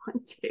you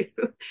want to.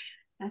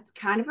 That's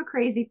kind of a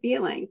crazy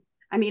feeling.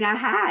 I mean, I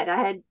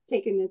had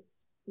taken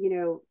this,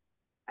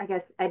 I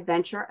guess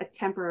adventure, a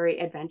temporary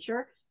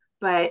adventure,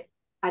 but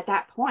at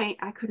that point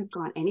I could have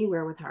gone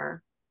anywhere with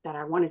her that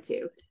I wanted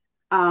to.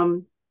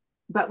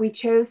 But we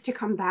chose to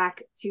come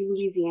back to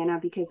Louisiana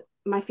because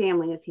my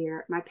family is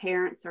here. My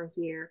parents are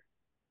here.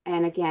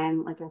 And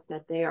again, like I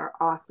said, they are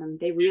awesome.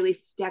 They really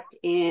stepped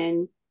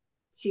in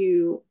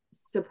to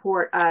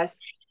support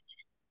us.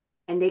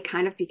 And they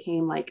kind of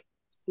became like,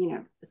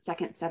 a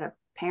second set of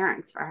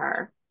parents for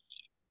her.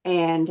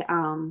 And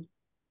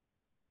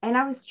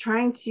I was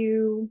trying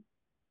to,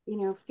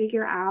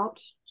 figure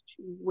out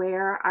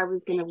where I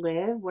was going to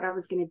live, what I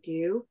was going to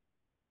do.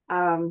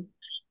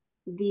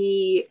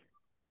 The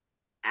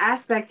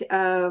aspect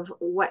of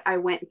what I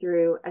went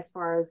through as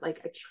far as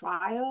like a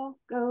trial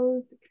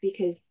goes,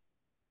 because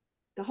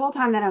the whole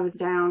time that I was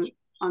down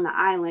on the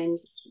island,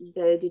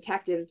 the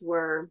detectives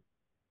were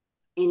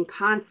in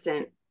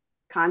constant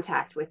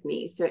contact with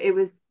me. So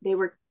they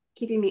were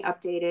keeping me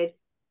updated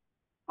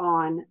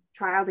on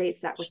trial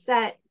dates that were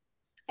set.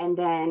 And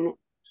then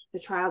the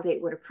trial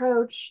date would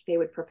approach, they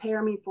would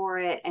prepare me for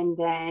it, and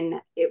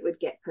then it would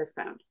get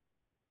postponed.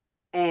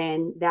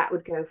 And that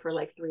would go for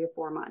like 3 or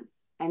 4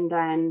 months. And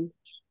then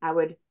I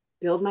would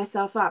build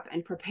myself up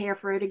and prepare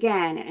for it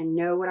again and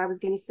know what I was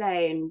going to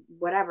say and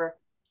whatever.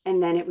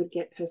 And then it would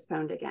get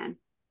postponed again.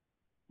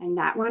 And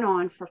that went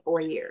on for 4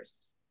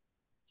 years.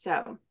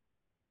 So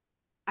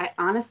I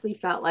honestly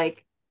felt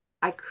like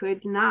I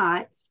could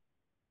not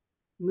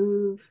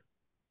move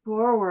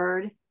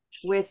forward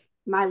with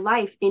my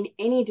life in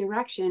any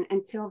direction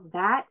until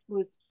that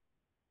was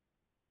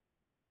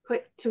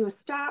put to a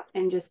stop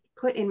and just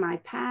put in my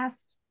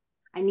past.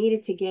 I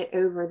needed to get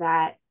over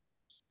that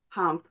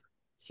hump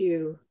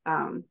to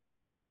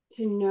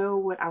know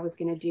what I was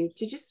going to do,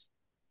 to just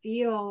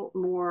feel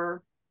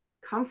more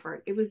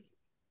comfort.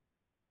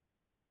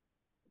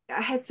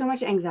 I had so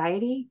much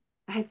anxiety.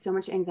 I had so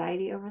much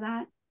anxiety over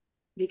that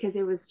because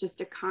it was just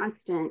a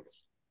constant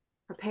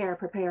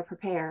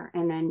prepare,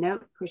 and then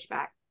nope, push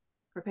back,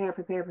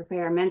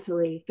 prepare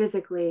mentally,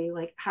 physically,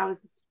 like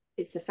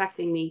it's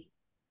affecting me.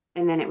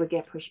 And then it would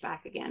get pushed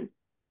back again.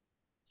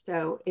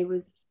 So it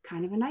was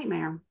kind of a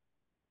nightmare.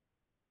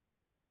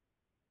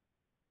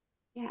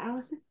 Yeah,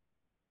 Allison?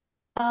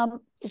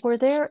 Were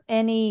there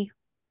any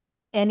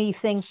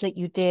things that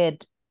you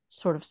did,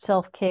 sort of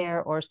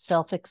self-care or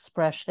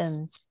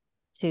self-expression,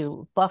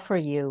 to buffer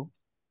you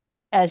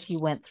as you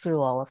went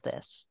through all of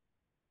this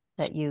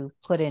that you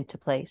put into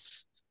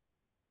place?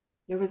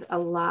 There was a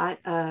lot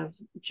of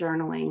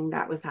journaling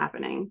that was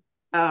happening.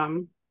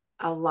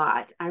 A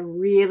lot. I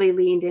really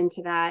leaned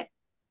into that.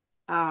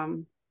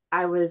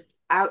 I was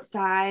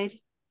outside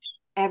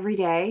every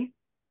day,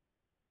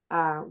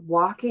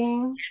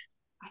 walking.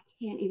 I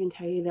can't even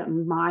tell you the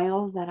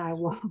miles that I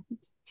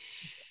walked,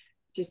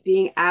 just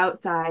being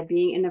outside,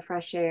 being in the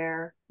fresh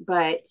air.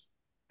 But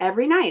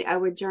every night I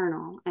would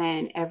journal,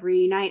 and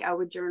every night I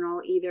would journal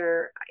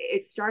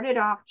it started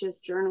off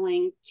just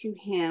journaling to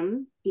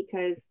him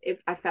because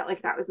I felt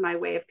like that was my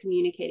way of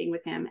communicating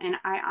with him. And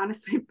I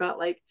honestly felt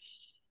like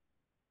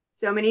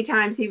so many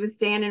times he was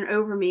standing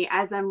over me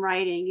as I'm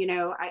writing,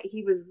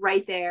 he was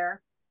right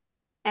there.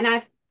 And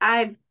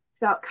I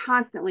felt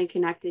constantly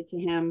connected to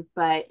him,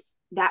 but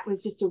that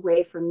was just a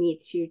way for me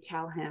to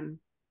tell him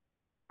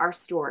our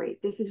story.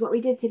 This is what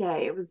we did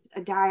today. It was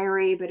a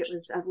diary, but it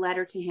was a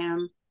letter to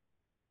him.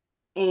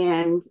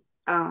 And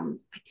I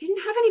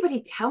didn't have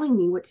anybody telling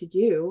me what to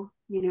do.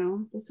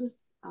 This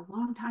was a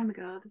long time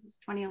ago. This was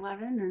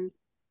 2011.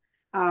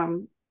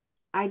 And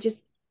I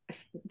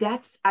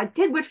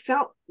did what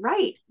felt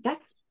right.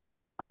 That's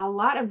a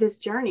lot of this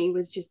journey,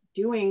 was just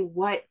doing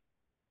what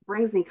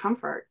brings me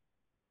comfort.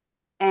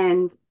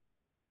 And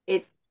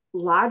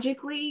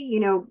logically,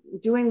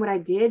 doing what I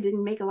did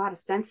didn't make a lot of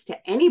sense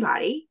to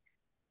anybody.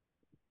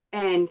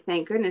 And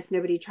thank goodness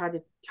nobody tried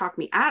to talk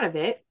me out of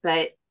it.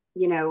 But,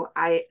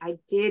 I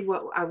did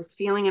what I was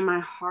feeling in my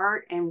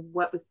heart and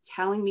what was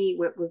telling me,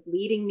 what was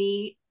leading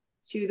me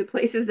to the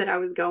places that I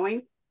was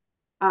going.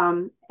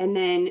 And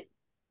then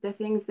the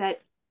things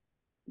that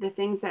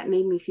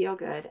made me feel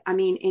good. I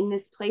mean, in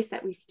this place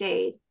that we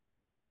stayed,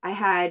 I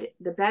had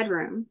the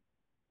bedroom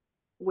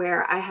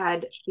where I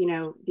had,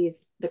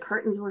 the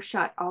curtains were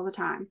shut all the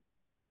time.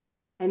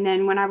 And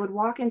then when I would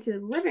walk into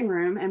the living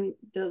room, and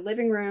the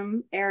living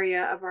room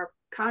area of our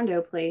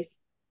condo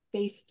place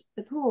faced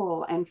the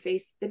pool and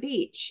faced the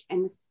beach,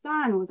 and the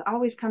sun was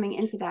always coming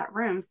into that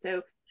room.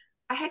 So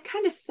I had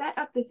kind of set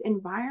up this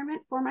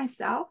environment for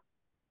myself.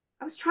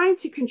 I was trying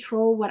to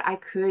control what I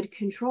could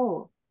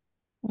control.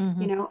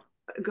 Mm-hmm.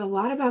 A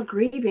lot about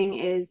grieving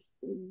is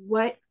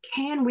what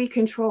can we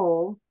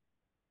control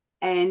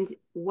and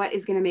what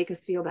is going to make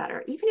us feel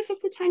better, even if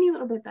it's a tiny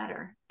little bit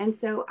better. And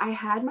so I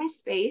had my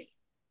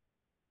space.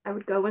 I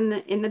would go in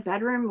the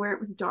bedroom where it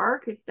was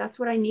dark. If that's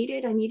what I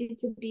needed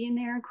to be in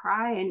there and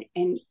cry.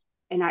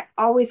 And I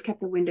always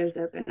kept the windows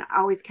open. I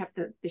always kept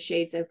the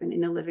shades open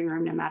in the living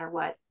room, no matter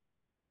what.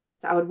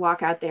 So I would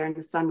walk out there and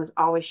the sun was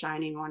always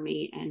shining on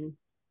me. And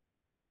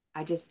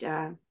I just,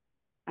 I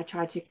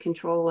tried to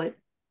control it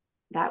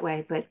that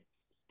way. But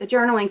the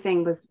journaling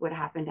thing was what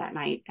happened at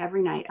night.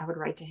 Every night I would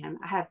write to him.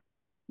 I have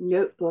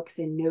notebooks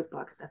and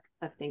notebooks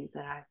of things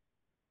that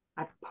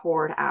I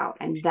poured out.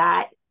 And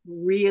that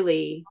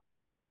really,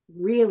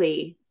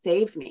 really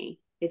saved me.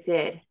 It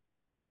did.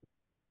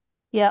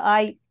 Yeah,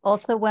 I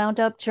also wound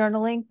up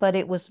journaling, but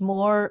it was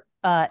more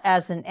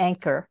as an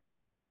anchor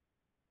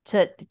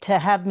to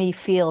have me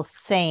feel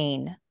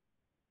sane,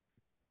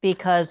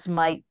 because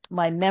my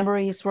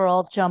memories were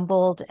all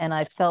jumbled and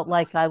I felt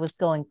like I was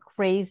going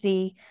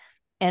crazy.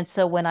 And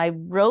so when I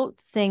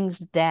wrote things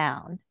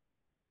down,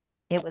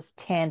 it was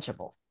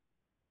tangible.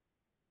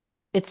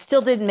 It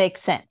still didn't make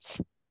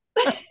sense,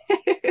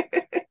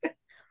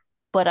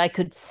 but I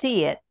could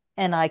see it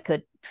and I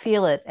could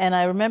feel it. And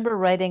I remember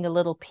writing a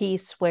little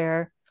piece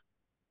where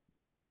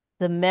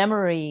the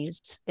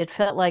memories, it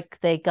felt like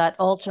they got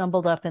all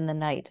jumbled up in the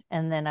night.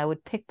 And then I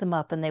would pick them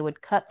up and they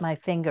would cut my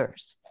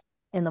fingers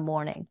in the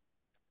morning.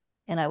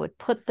 And I would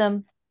put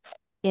them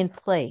in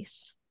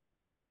place.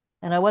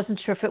 And I wasn't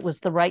sure if it was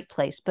the right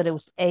place, but it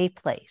was a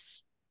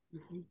place.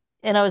 Mm-hmm.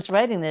 And I was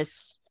writing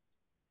this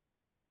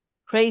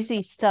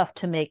crazy stuff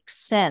to make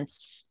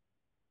sense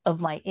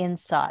of my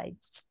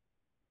insides.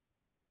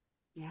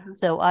 Yeah.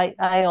 So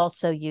I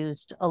also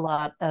used a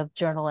lot of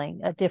journaling,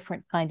 a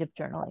different kind of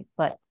journaling,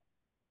 but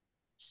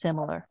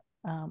similar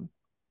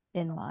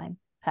in my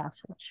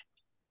passage.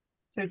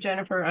 So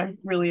Jennifer, I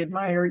really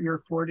admire your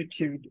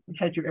fortitude.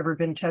 Had you ever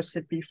been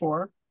tested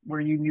before where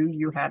you knew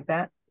you had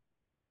that?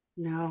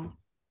 No,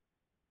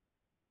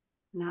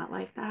 not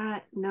like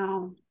that.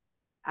 No,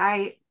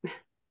 I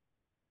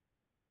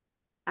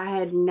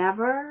had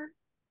never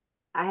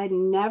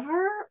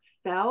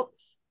felt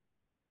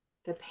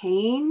the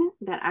pain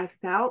that I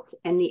felt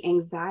and the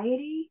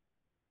anxiety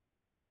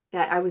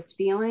that I was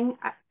feeling.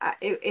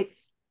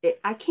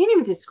 I can't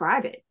even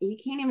describe it. You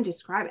can't even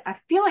describe it. I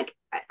feel like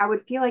I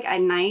would feel like at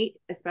night,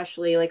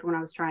 especially like when I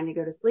was trying to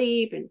go to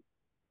sleep and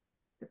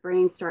the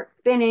brain starts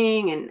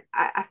spinning, and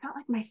I felt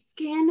like my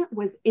skin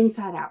was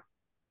inside out.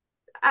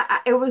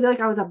 It was like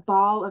I was a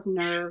ball of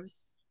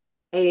nerves,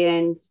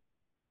 and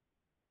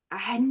I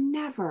had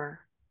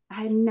never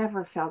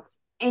felt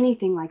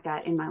anything like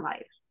that in my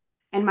life.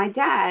 And my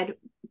dad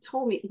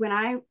told me when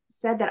I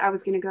said that I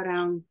was going to go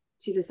down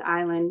to this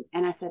island,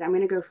 and I said, I'm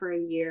going to go for a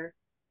year.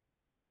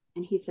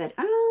 And he said,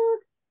 oh,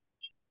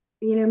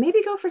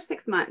 maybe go for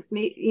 6 months.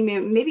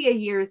 Maybe a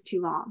year is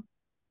too long.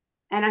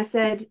 And I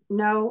said,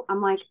 no,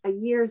 I'm like, a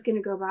year is going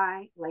to go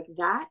by like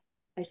that.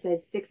 I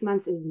said, 6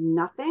 months is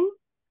nothing.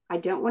 I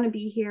don't want to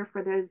be here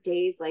for those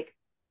days like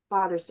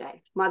Father's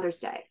Day, Mother's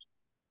Day,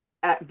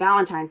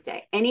 Valentine's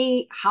Day,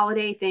 any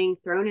holiday thing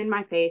thrown in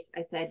my face.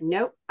 I said,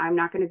 nope, I'm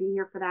not going to be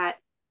here for that.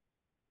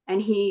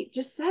 And he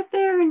just sat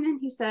there, and then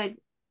he's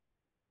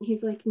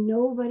like,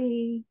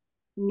 nobody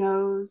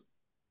knows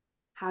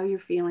how you're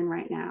feeling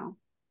right now.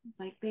 It's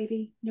like,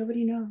 baby,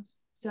 nobody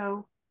knows.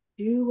 So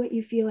do what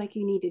you feel like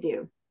you need to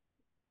do.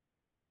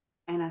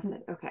 And I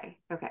said, okay.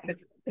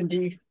 And do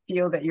you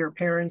feel that your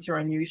parents are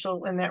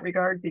unusual in that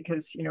regard?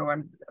 Because,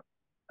 I'm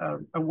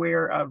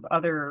aware of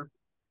other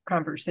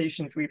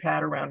conversations we've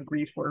had around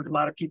grief where a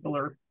lot of people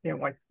are,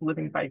 like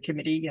living by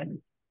committee, and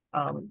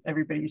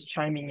everybody's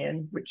chiming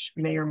in, which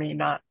may or may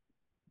not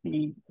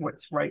be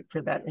what's right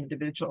for that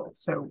individual.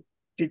 So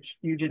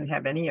you didn't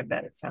have any of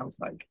that, it sounds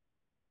like.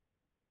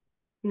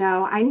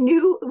 No, I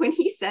knew when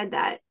he said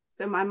that.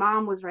 So my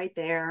mom was right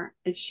there,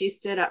 and she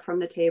stood up from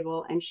the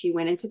table and she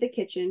went into the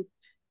kitchen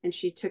and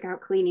she took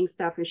out cleaning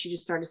stuff and she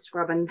just started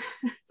scrubbing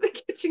the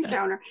kitchen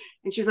counter.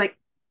 And she was like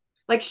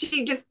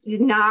she just did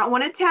not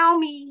want to tell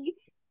me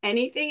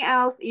anything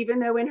else, even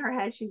though in her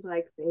head she's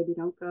like, baby,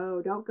 don't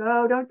go, don't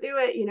do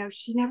it. You know,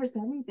 she never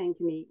said anything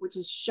to me, which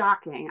is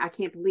shocking. I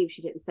can't believe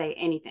she didn't say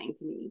anything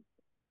to me.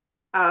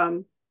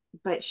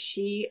 But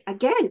she,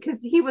 again,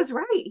 because he was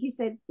right. He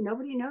said,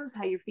 nobody knows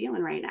how you're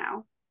feeling right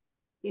now.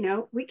 You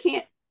know, we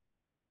can't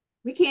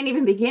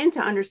even begin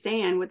to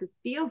understand what this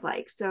feels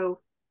like. So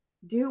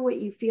do what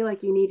you feel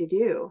like you need to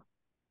do.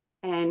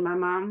 And my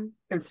mom,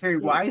 It's very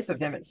wise of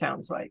him, it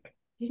sounds like.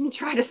 didn't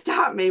try to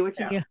stop me, which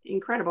is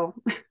incredible.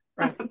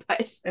 Right.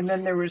 But and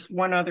then there was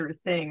one other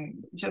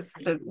thing, just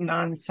the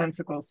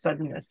nonsensical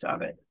suddenness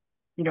of it.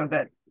 You know,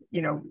 that,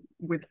 you know,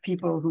 with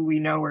people who we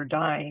know are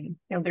dying,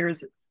 you know,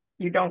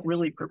 you don't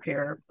really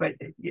prepare, but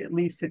at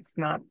least it's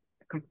not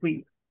a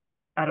complete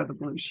out of the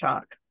blue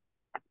shock.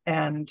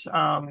 And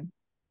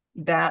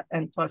that,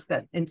 and plus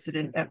that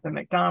incident at the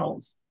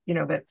McDonald's, you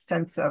know, that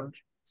sense of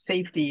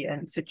safety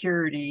and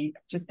security,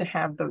 just to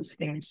have those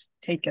things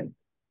taken,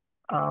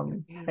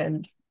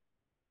 and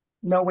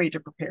no way to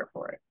prepare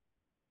for it.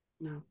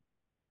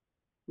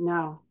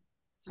 No.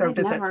 So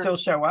does that still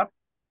show up?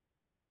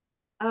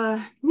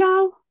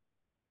 No.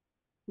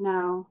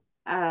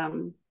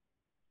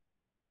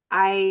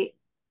 I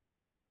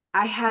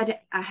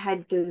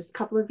had those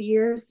couple of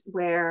years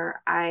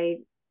where I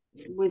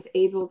was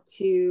able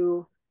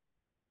to,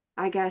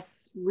 I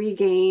guess,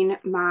 regain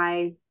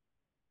my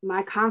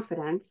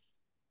confidence.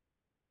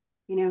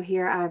 You know,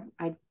 here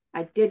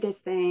I did this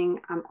thing.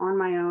 I'm on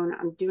my own.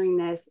 I'm doing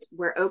this.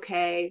 We're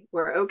okay.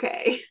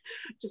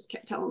 Just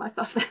kept telling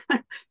myself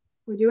that.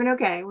 We're doing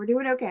okay. We're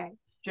doing okay.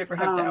 Did you ever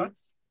have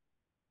doubts?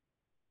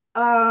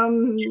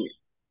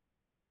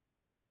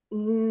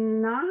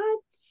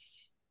 Not.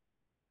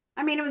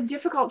 I mean, it was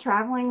difficult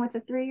traveling with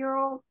a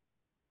 3-year-old,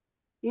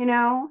 you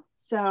know?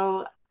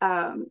 So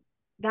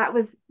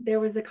there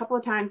was a couple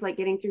of times like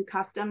getting through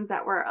customs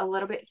that were a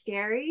little bit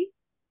scary.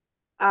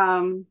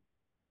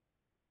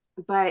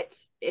 But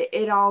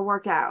it all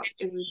worked out.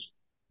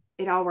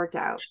 It all worked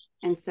out.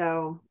 And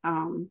so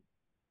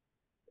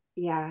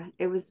yeah,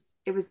 there was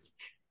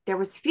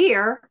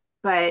fear,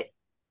 but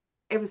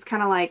it was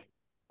kind of like,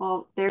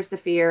 well, there's the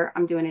fear.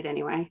 I'm doing it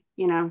anyway,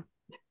 you know.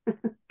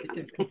 It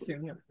did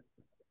consume you.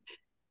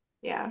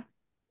 Yeah.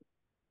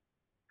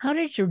 How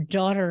did your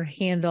daughter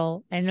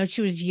handle? I know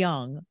she was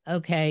young,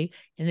 okay,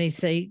 and they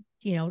say,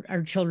 you know,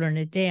 our children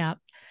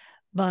adapt,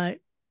 but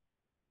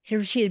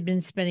here she had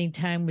been spending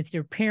time with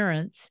your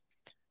parents.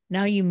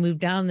 Now you move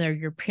down there,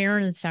 your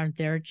parents aren't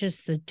there,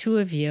 just the two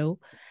of you.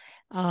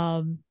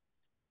 And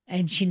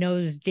she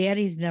knows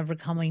daddy's never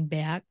coming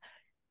back.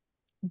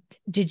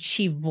 Did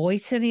she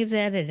voice any of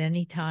that at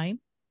any time?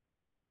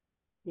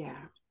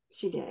 Yeah,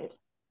 she did.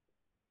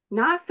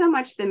 Not so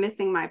much the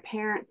missing my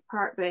parents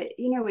part, but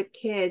you know, with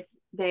kids,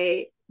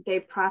 they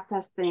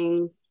process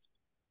things,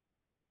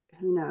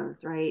 who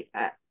knows, right?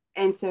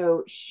 And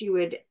so she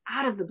would,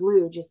 out of the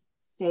blue, just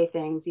say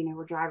things. You know,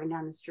 we're driving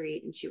down the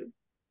street and she would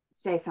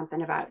say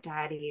something about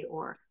daddy,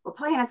 or we're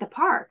playing at the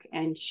park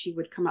and she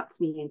would come up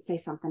to me and say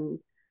something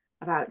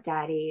about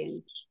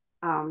daddy.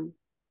 And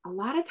a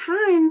lot of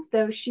times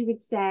though, she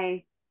would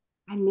say,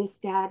 I miss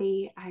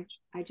daddy. I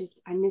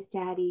miss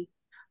daddy.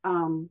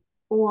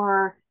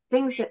 Or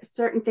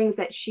certain things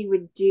that she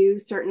would do,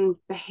 certain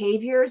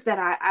behaviors that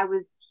I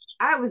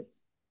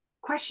was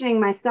questioning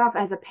myself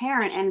as a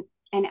parent,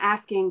 and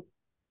asking,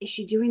 is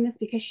she doing this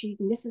because she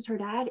misses her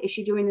dad? Is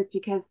she doing this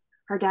because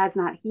her dad's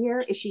not here?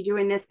 Is she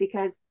doing this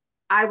because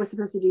I was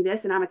supposed to do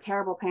this and I'm a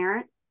terrible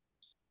parent?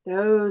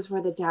 Those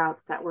were the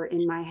doubts that were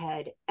in my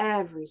head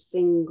every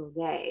single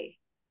day.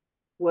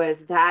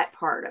 Was that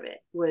part of it,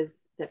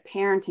 was the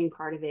parenting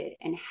part of it,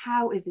 and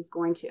how is this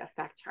going to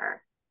affect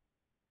her?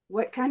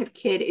 What kind of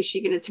kid is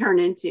she going to turn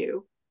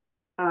into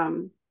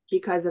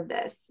because of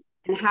this?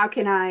 And how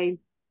can I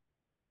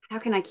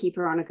keep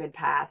her on a good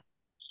path?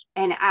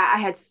 And I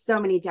had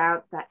so many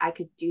doubts that I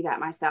could do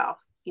that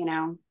myself, you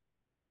know.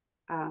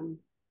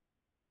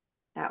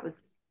 That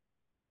was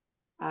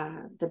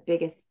the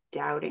biggest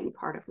doubting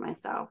part of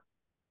myself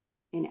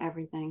in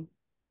everything.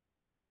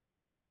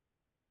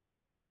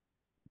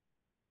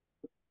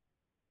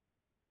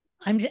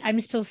 I'm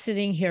still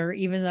sitting here,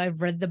 even though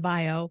I've read the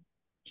bio,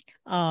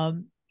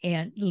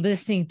 and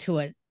listening to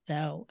it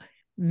though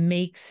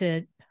makes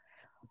it.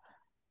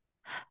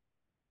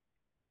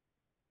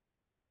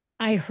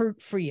 I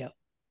hurt for you,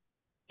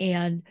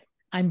 and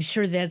I'm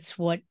sure that's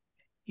what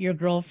your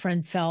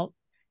girlfriend felt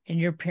and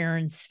your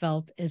parents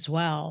felt as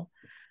well.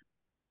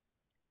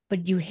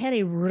 But you had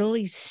a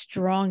really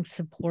strong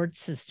support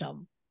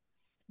system,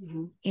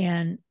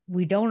 and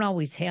we don't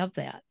always have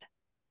that.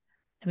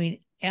 I mean,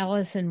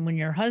 Allison, when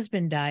your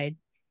husband died,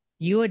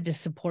 you had to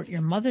support your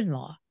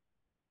mother-in-law.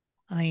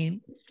 I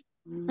mean,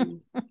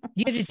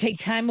 you had to take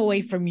time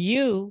away from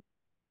you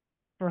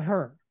for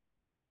her.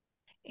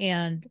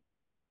 And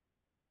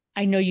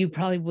I know you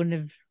probably wouldn't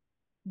have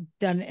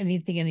done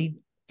anything any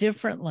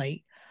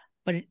differently,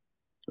 but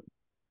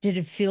did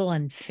it feel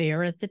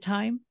unfair at the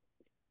time?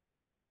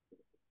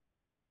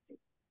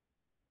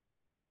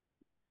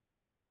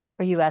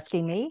 Are you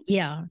asking me?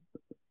 Yeah.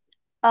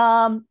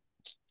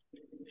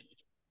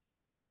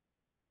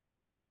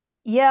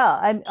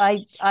 Yeah,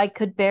 I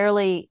could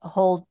barely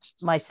hold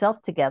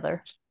myself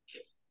together.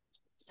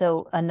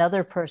 So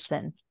another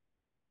person,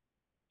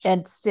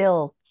 and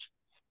still,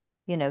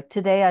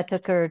 today I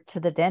took her to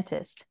the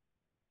dentist.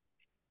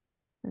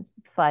 It's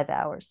 5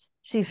 hours.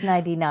 She's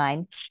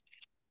 99.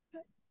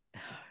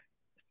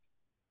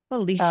 Well,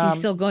 at least she's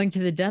still going to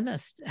the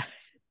dentist.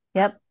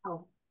 Yep.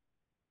 Oh.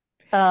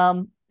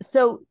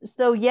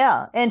 So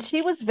yeah, and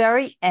she was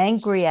very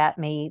angry at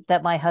me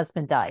that my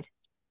husband died.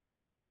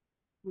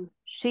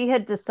 She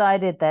had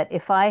decided that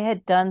if I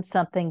had done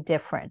something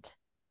different,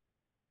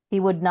 he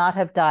would not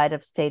have died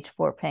of stage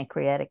 4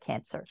 pancreatic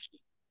cancer.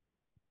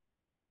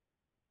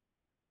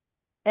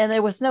 And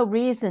there was no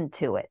reason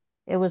to it.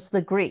 It was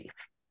the grief.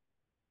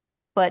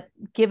 But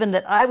given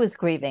that I was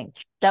grieving,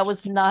 that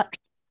was not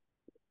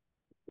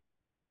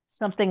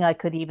something I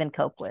could even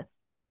cope with.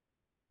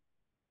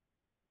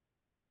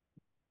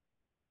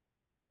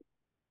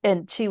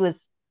 And she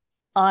was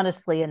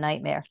honestly a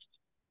nightmare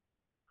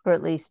for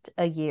at least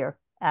a year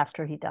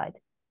after he died.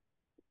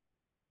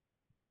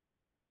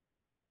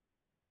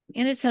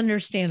 And it's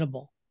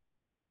understandable.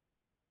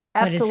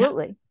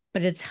 Absolutely.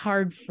 But it's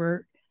hard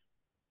for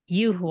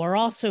you who are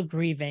also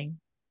grieving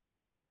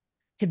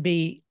to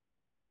be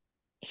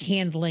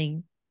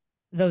handling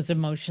those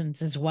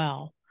emotions as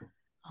well.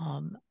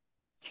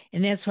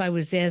 And that's why I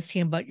was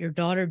asking about your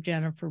daughter,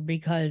 Jennifer,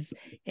 because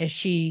as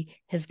she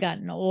has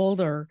gotten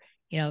older,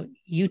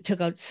 you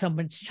took out so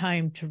much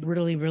time to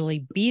really,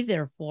 really be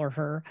there for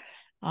her.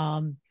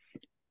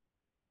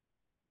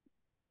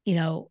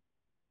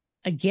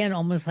 Again,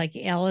 almost like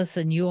Alice,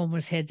 and you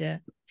almost had to,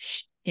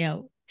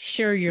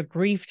 share your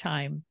grief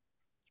time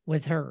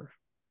with her.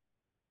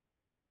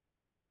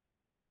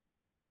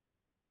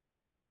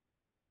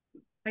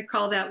 I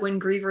call that when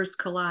grievers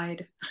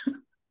collide.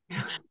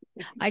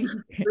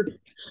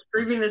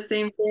 Grieving the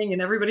same thing,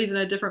 and everybody's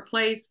in a different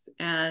place,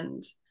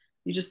 and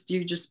you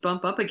just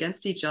bump up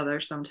against each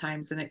other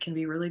sometimes, and it can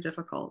be really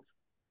difficult.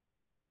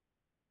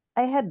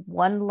 I had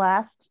one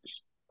last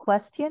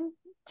question,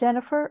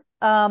 Jennifer.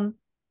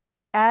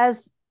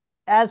 As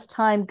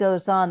time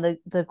goes on,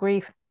 the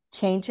grief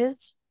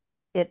changes.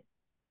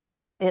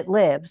 It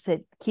lives.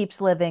 It keeps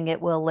living. It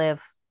will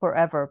live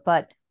forever.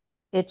 But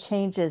it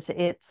changes.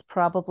 It's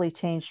probably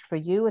changed for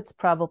you. It's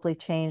probably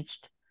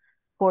changed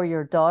for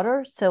your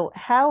daughter. So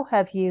how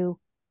have you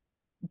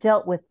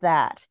dealt with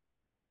that?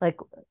 Like,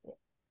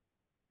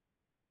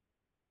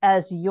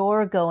 as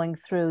you're going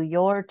through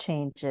your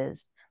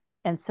changes,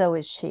 and so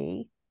is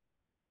she.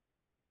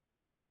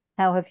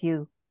 How have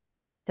you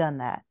done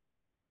that?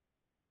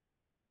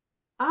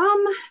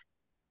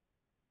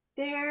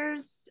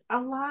 There's a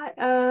lot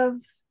of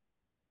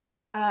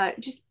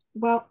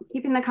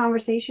keeping the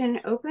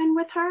conversation open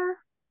with her,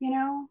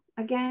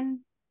 again,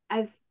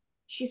 as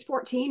she's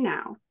 14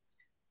 now.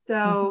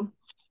 So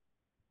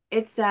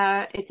it's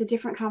a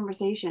different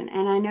conversation.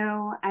 And I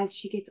know as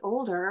she gets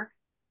older,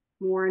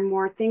 more and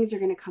more things are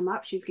going to come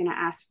up. She's going to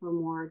ask for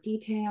more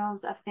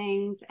details of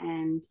things.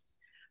 And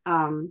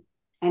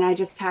I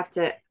just have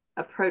to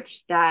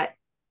approach that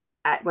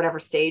at whatever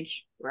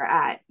stage we're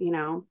at, we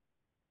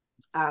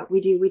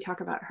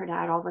talk about her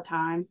dad all the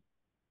time.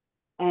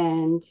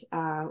 And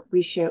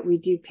we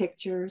do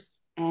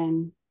pictures,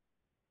 and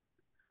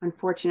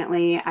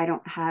unfortunately I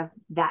don't have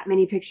that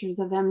many pictures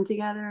of them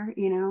together,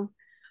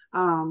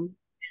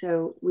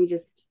 so we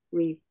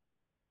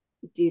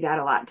do that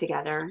a lot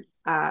together.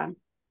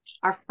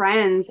 Our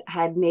friends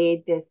had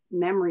made this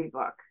memory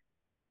book,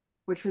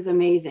 which was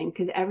amazing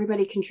because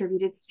everybody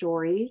contributed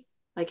stories,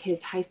 like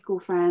his high school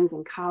friends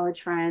and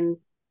college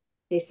friends.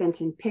 They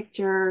sent in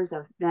pictures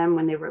of them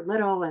when they were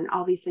little and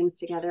all these things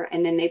together.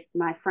 And then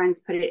my friends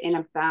put it in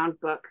a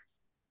bound book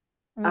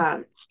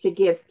to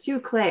give to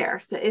Claire.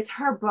 So it's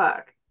her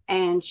book.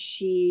 And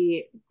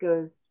she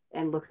goes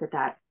and looks at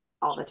that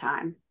all the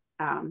time.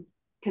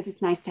 Because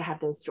it's nice to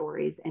have those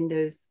stories and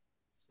those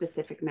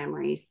specific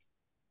memories,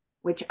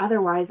 which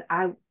otherwise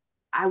I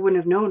wouldn't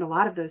have known a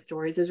lot of those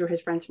stories. Those were his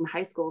friends from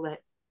high school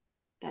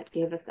that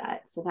gave us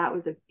that. So that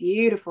was a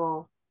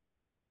beautiful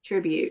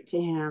tribute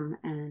to him.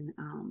 And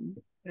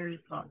very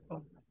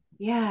thoughtful.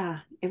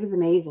 Yeah, it was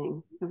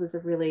amazing. It was a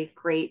really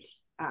great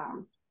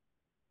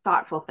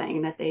thoughtful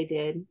thing that they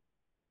did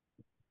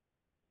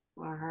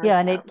for her. Yeah,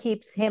 and it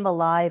keeps him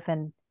alive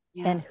and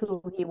Yes.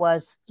 who he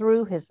was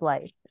through his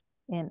life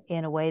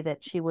in a way that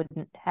she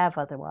wouldn't have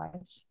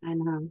otherwise. I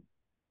know.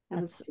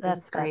 That's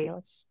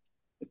fabulous.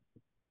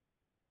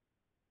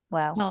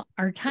 Wow. Well,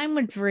 our time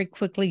went very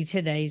quickly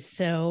today,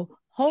 so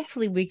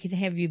hopefully we can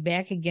have you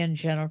back again,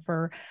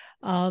 Jennifer.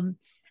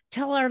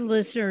 Tell our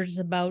listeners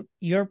about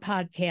your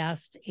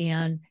podcast,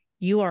 and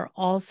you are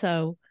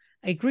also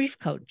a grief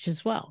coach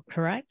as well,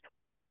 correct?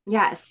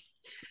 Yes.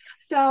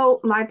 So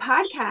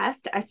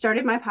I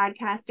started my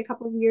podcast a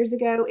couple of years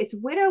ago. It's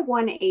Widow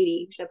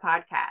 180, the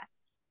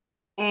podcast.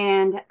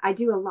 And I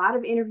do a lot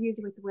of interviews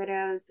with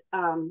widows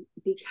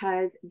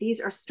because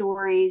these are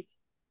stories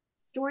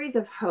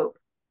of hope.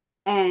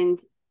 And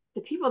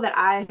the people that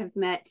I have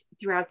met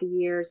throughout the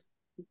years,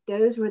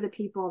 those were the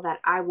people that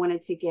I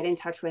wanted to get in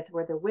touch with,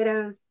 were the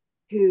widows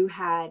who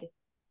had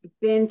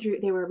been through,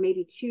 they were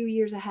maybe 2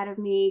 years ahead of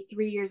me,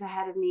 3 years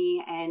ahead of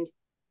me. And,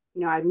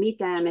 you know, I'd meet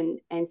them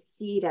and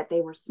see that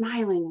they were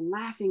smiling and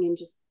laughing and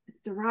just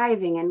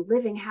thriving and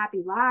living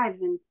happy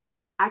lives. And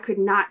I could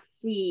not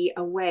see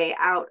a way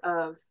out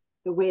of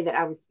the way that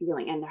I was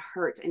feeling and the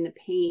hurt and the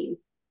pain.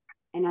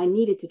 And I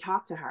needed to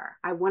talk to her.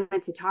 I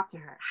wanted to talk to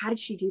her. How did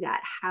she do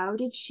that? How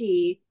did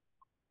she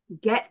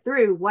get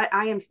through what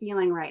I am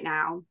feeling right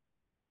now?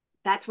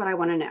 That's what I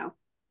want to know.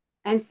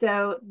 And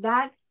so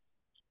that's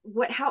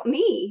what helped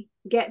me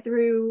get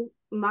through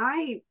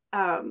my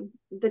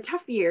the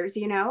tough years,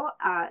 you know.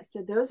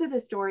 So those are the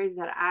stories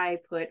that I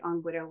put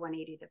on Widow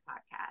 180, the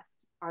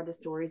podcast, are the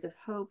stories of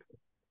hope.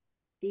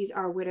 These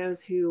are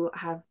widows who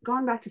have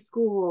gone back to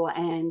school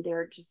and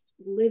they're just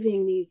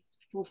living these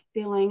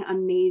fulfilling,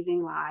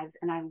 amazing lives.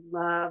 And I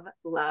love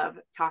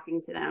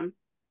talking to them.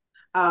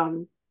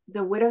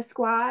 The Widow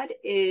Squad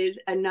is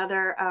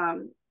another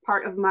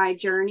part of my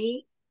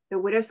journey. The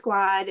Widow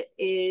Squad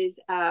is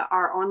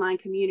our online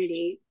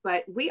community,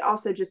 but we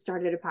also just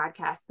started a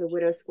podcast, the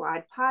Widow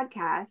Squad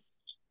podcast.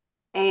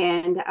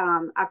 And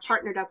I've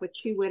partnered up with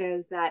 2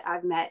 widows that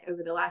I've met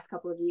over the last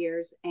couple of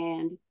years,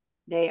 and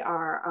they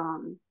are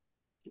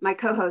my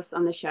co-hosts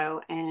on the show.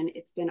 And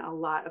it's been a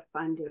lot of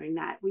fun doing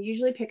that. We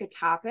usually pick a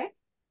topic.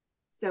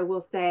 So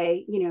we'll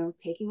say, you know,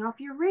 taking off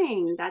your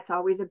ring. That's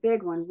always a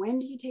big one. When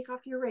do you take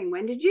off your ring?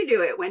 When did you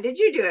do it? When did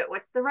you do it?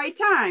 What's the right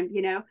time?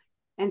 You know?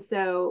 And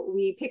so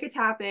we pick a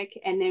topic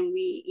and then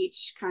we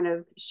each kind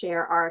of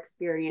share our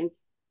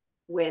experience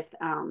with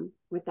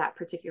that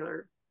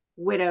particular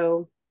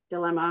widow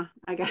dilemma,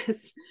 I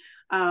guess.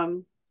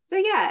 So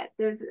yeah,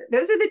 those are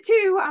the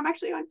 2. I'm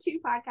actually on 2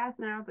 podcasts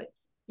now, but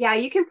yeah,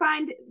 you can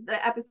find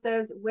the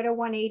episodes Widow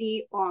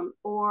 180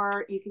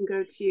 or you can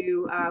go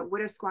to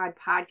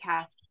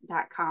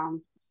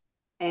widowsquadpodcast.com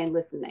and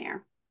listen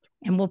there.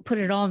 And we'll put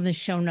it all in the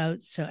show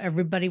notes so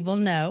everybody will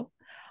know.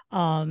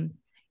 And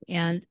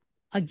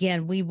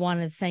again, we want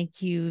to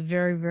thank you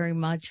very, very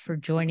much for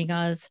joining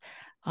us.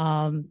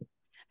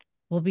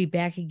 We'll be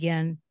back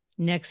again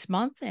next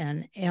month,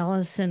 and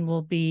Allison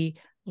will be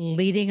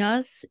leading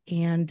us.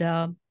 And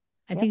I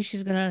think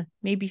she's going to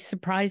maybe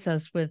surprise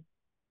us with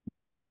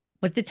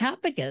what the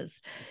topic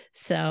is.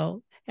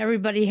 So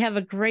everybody have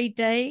a great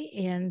day,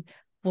 and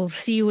we'll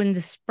see you in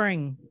the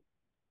spring.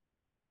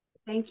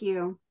 Thank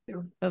you.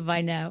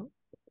 Bye-bye now.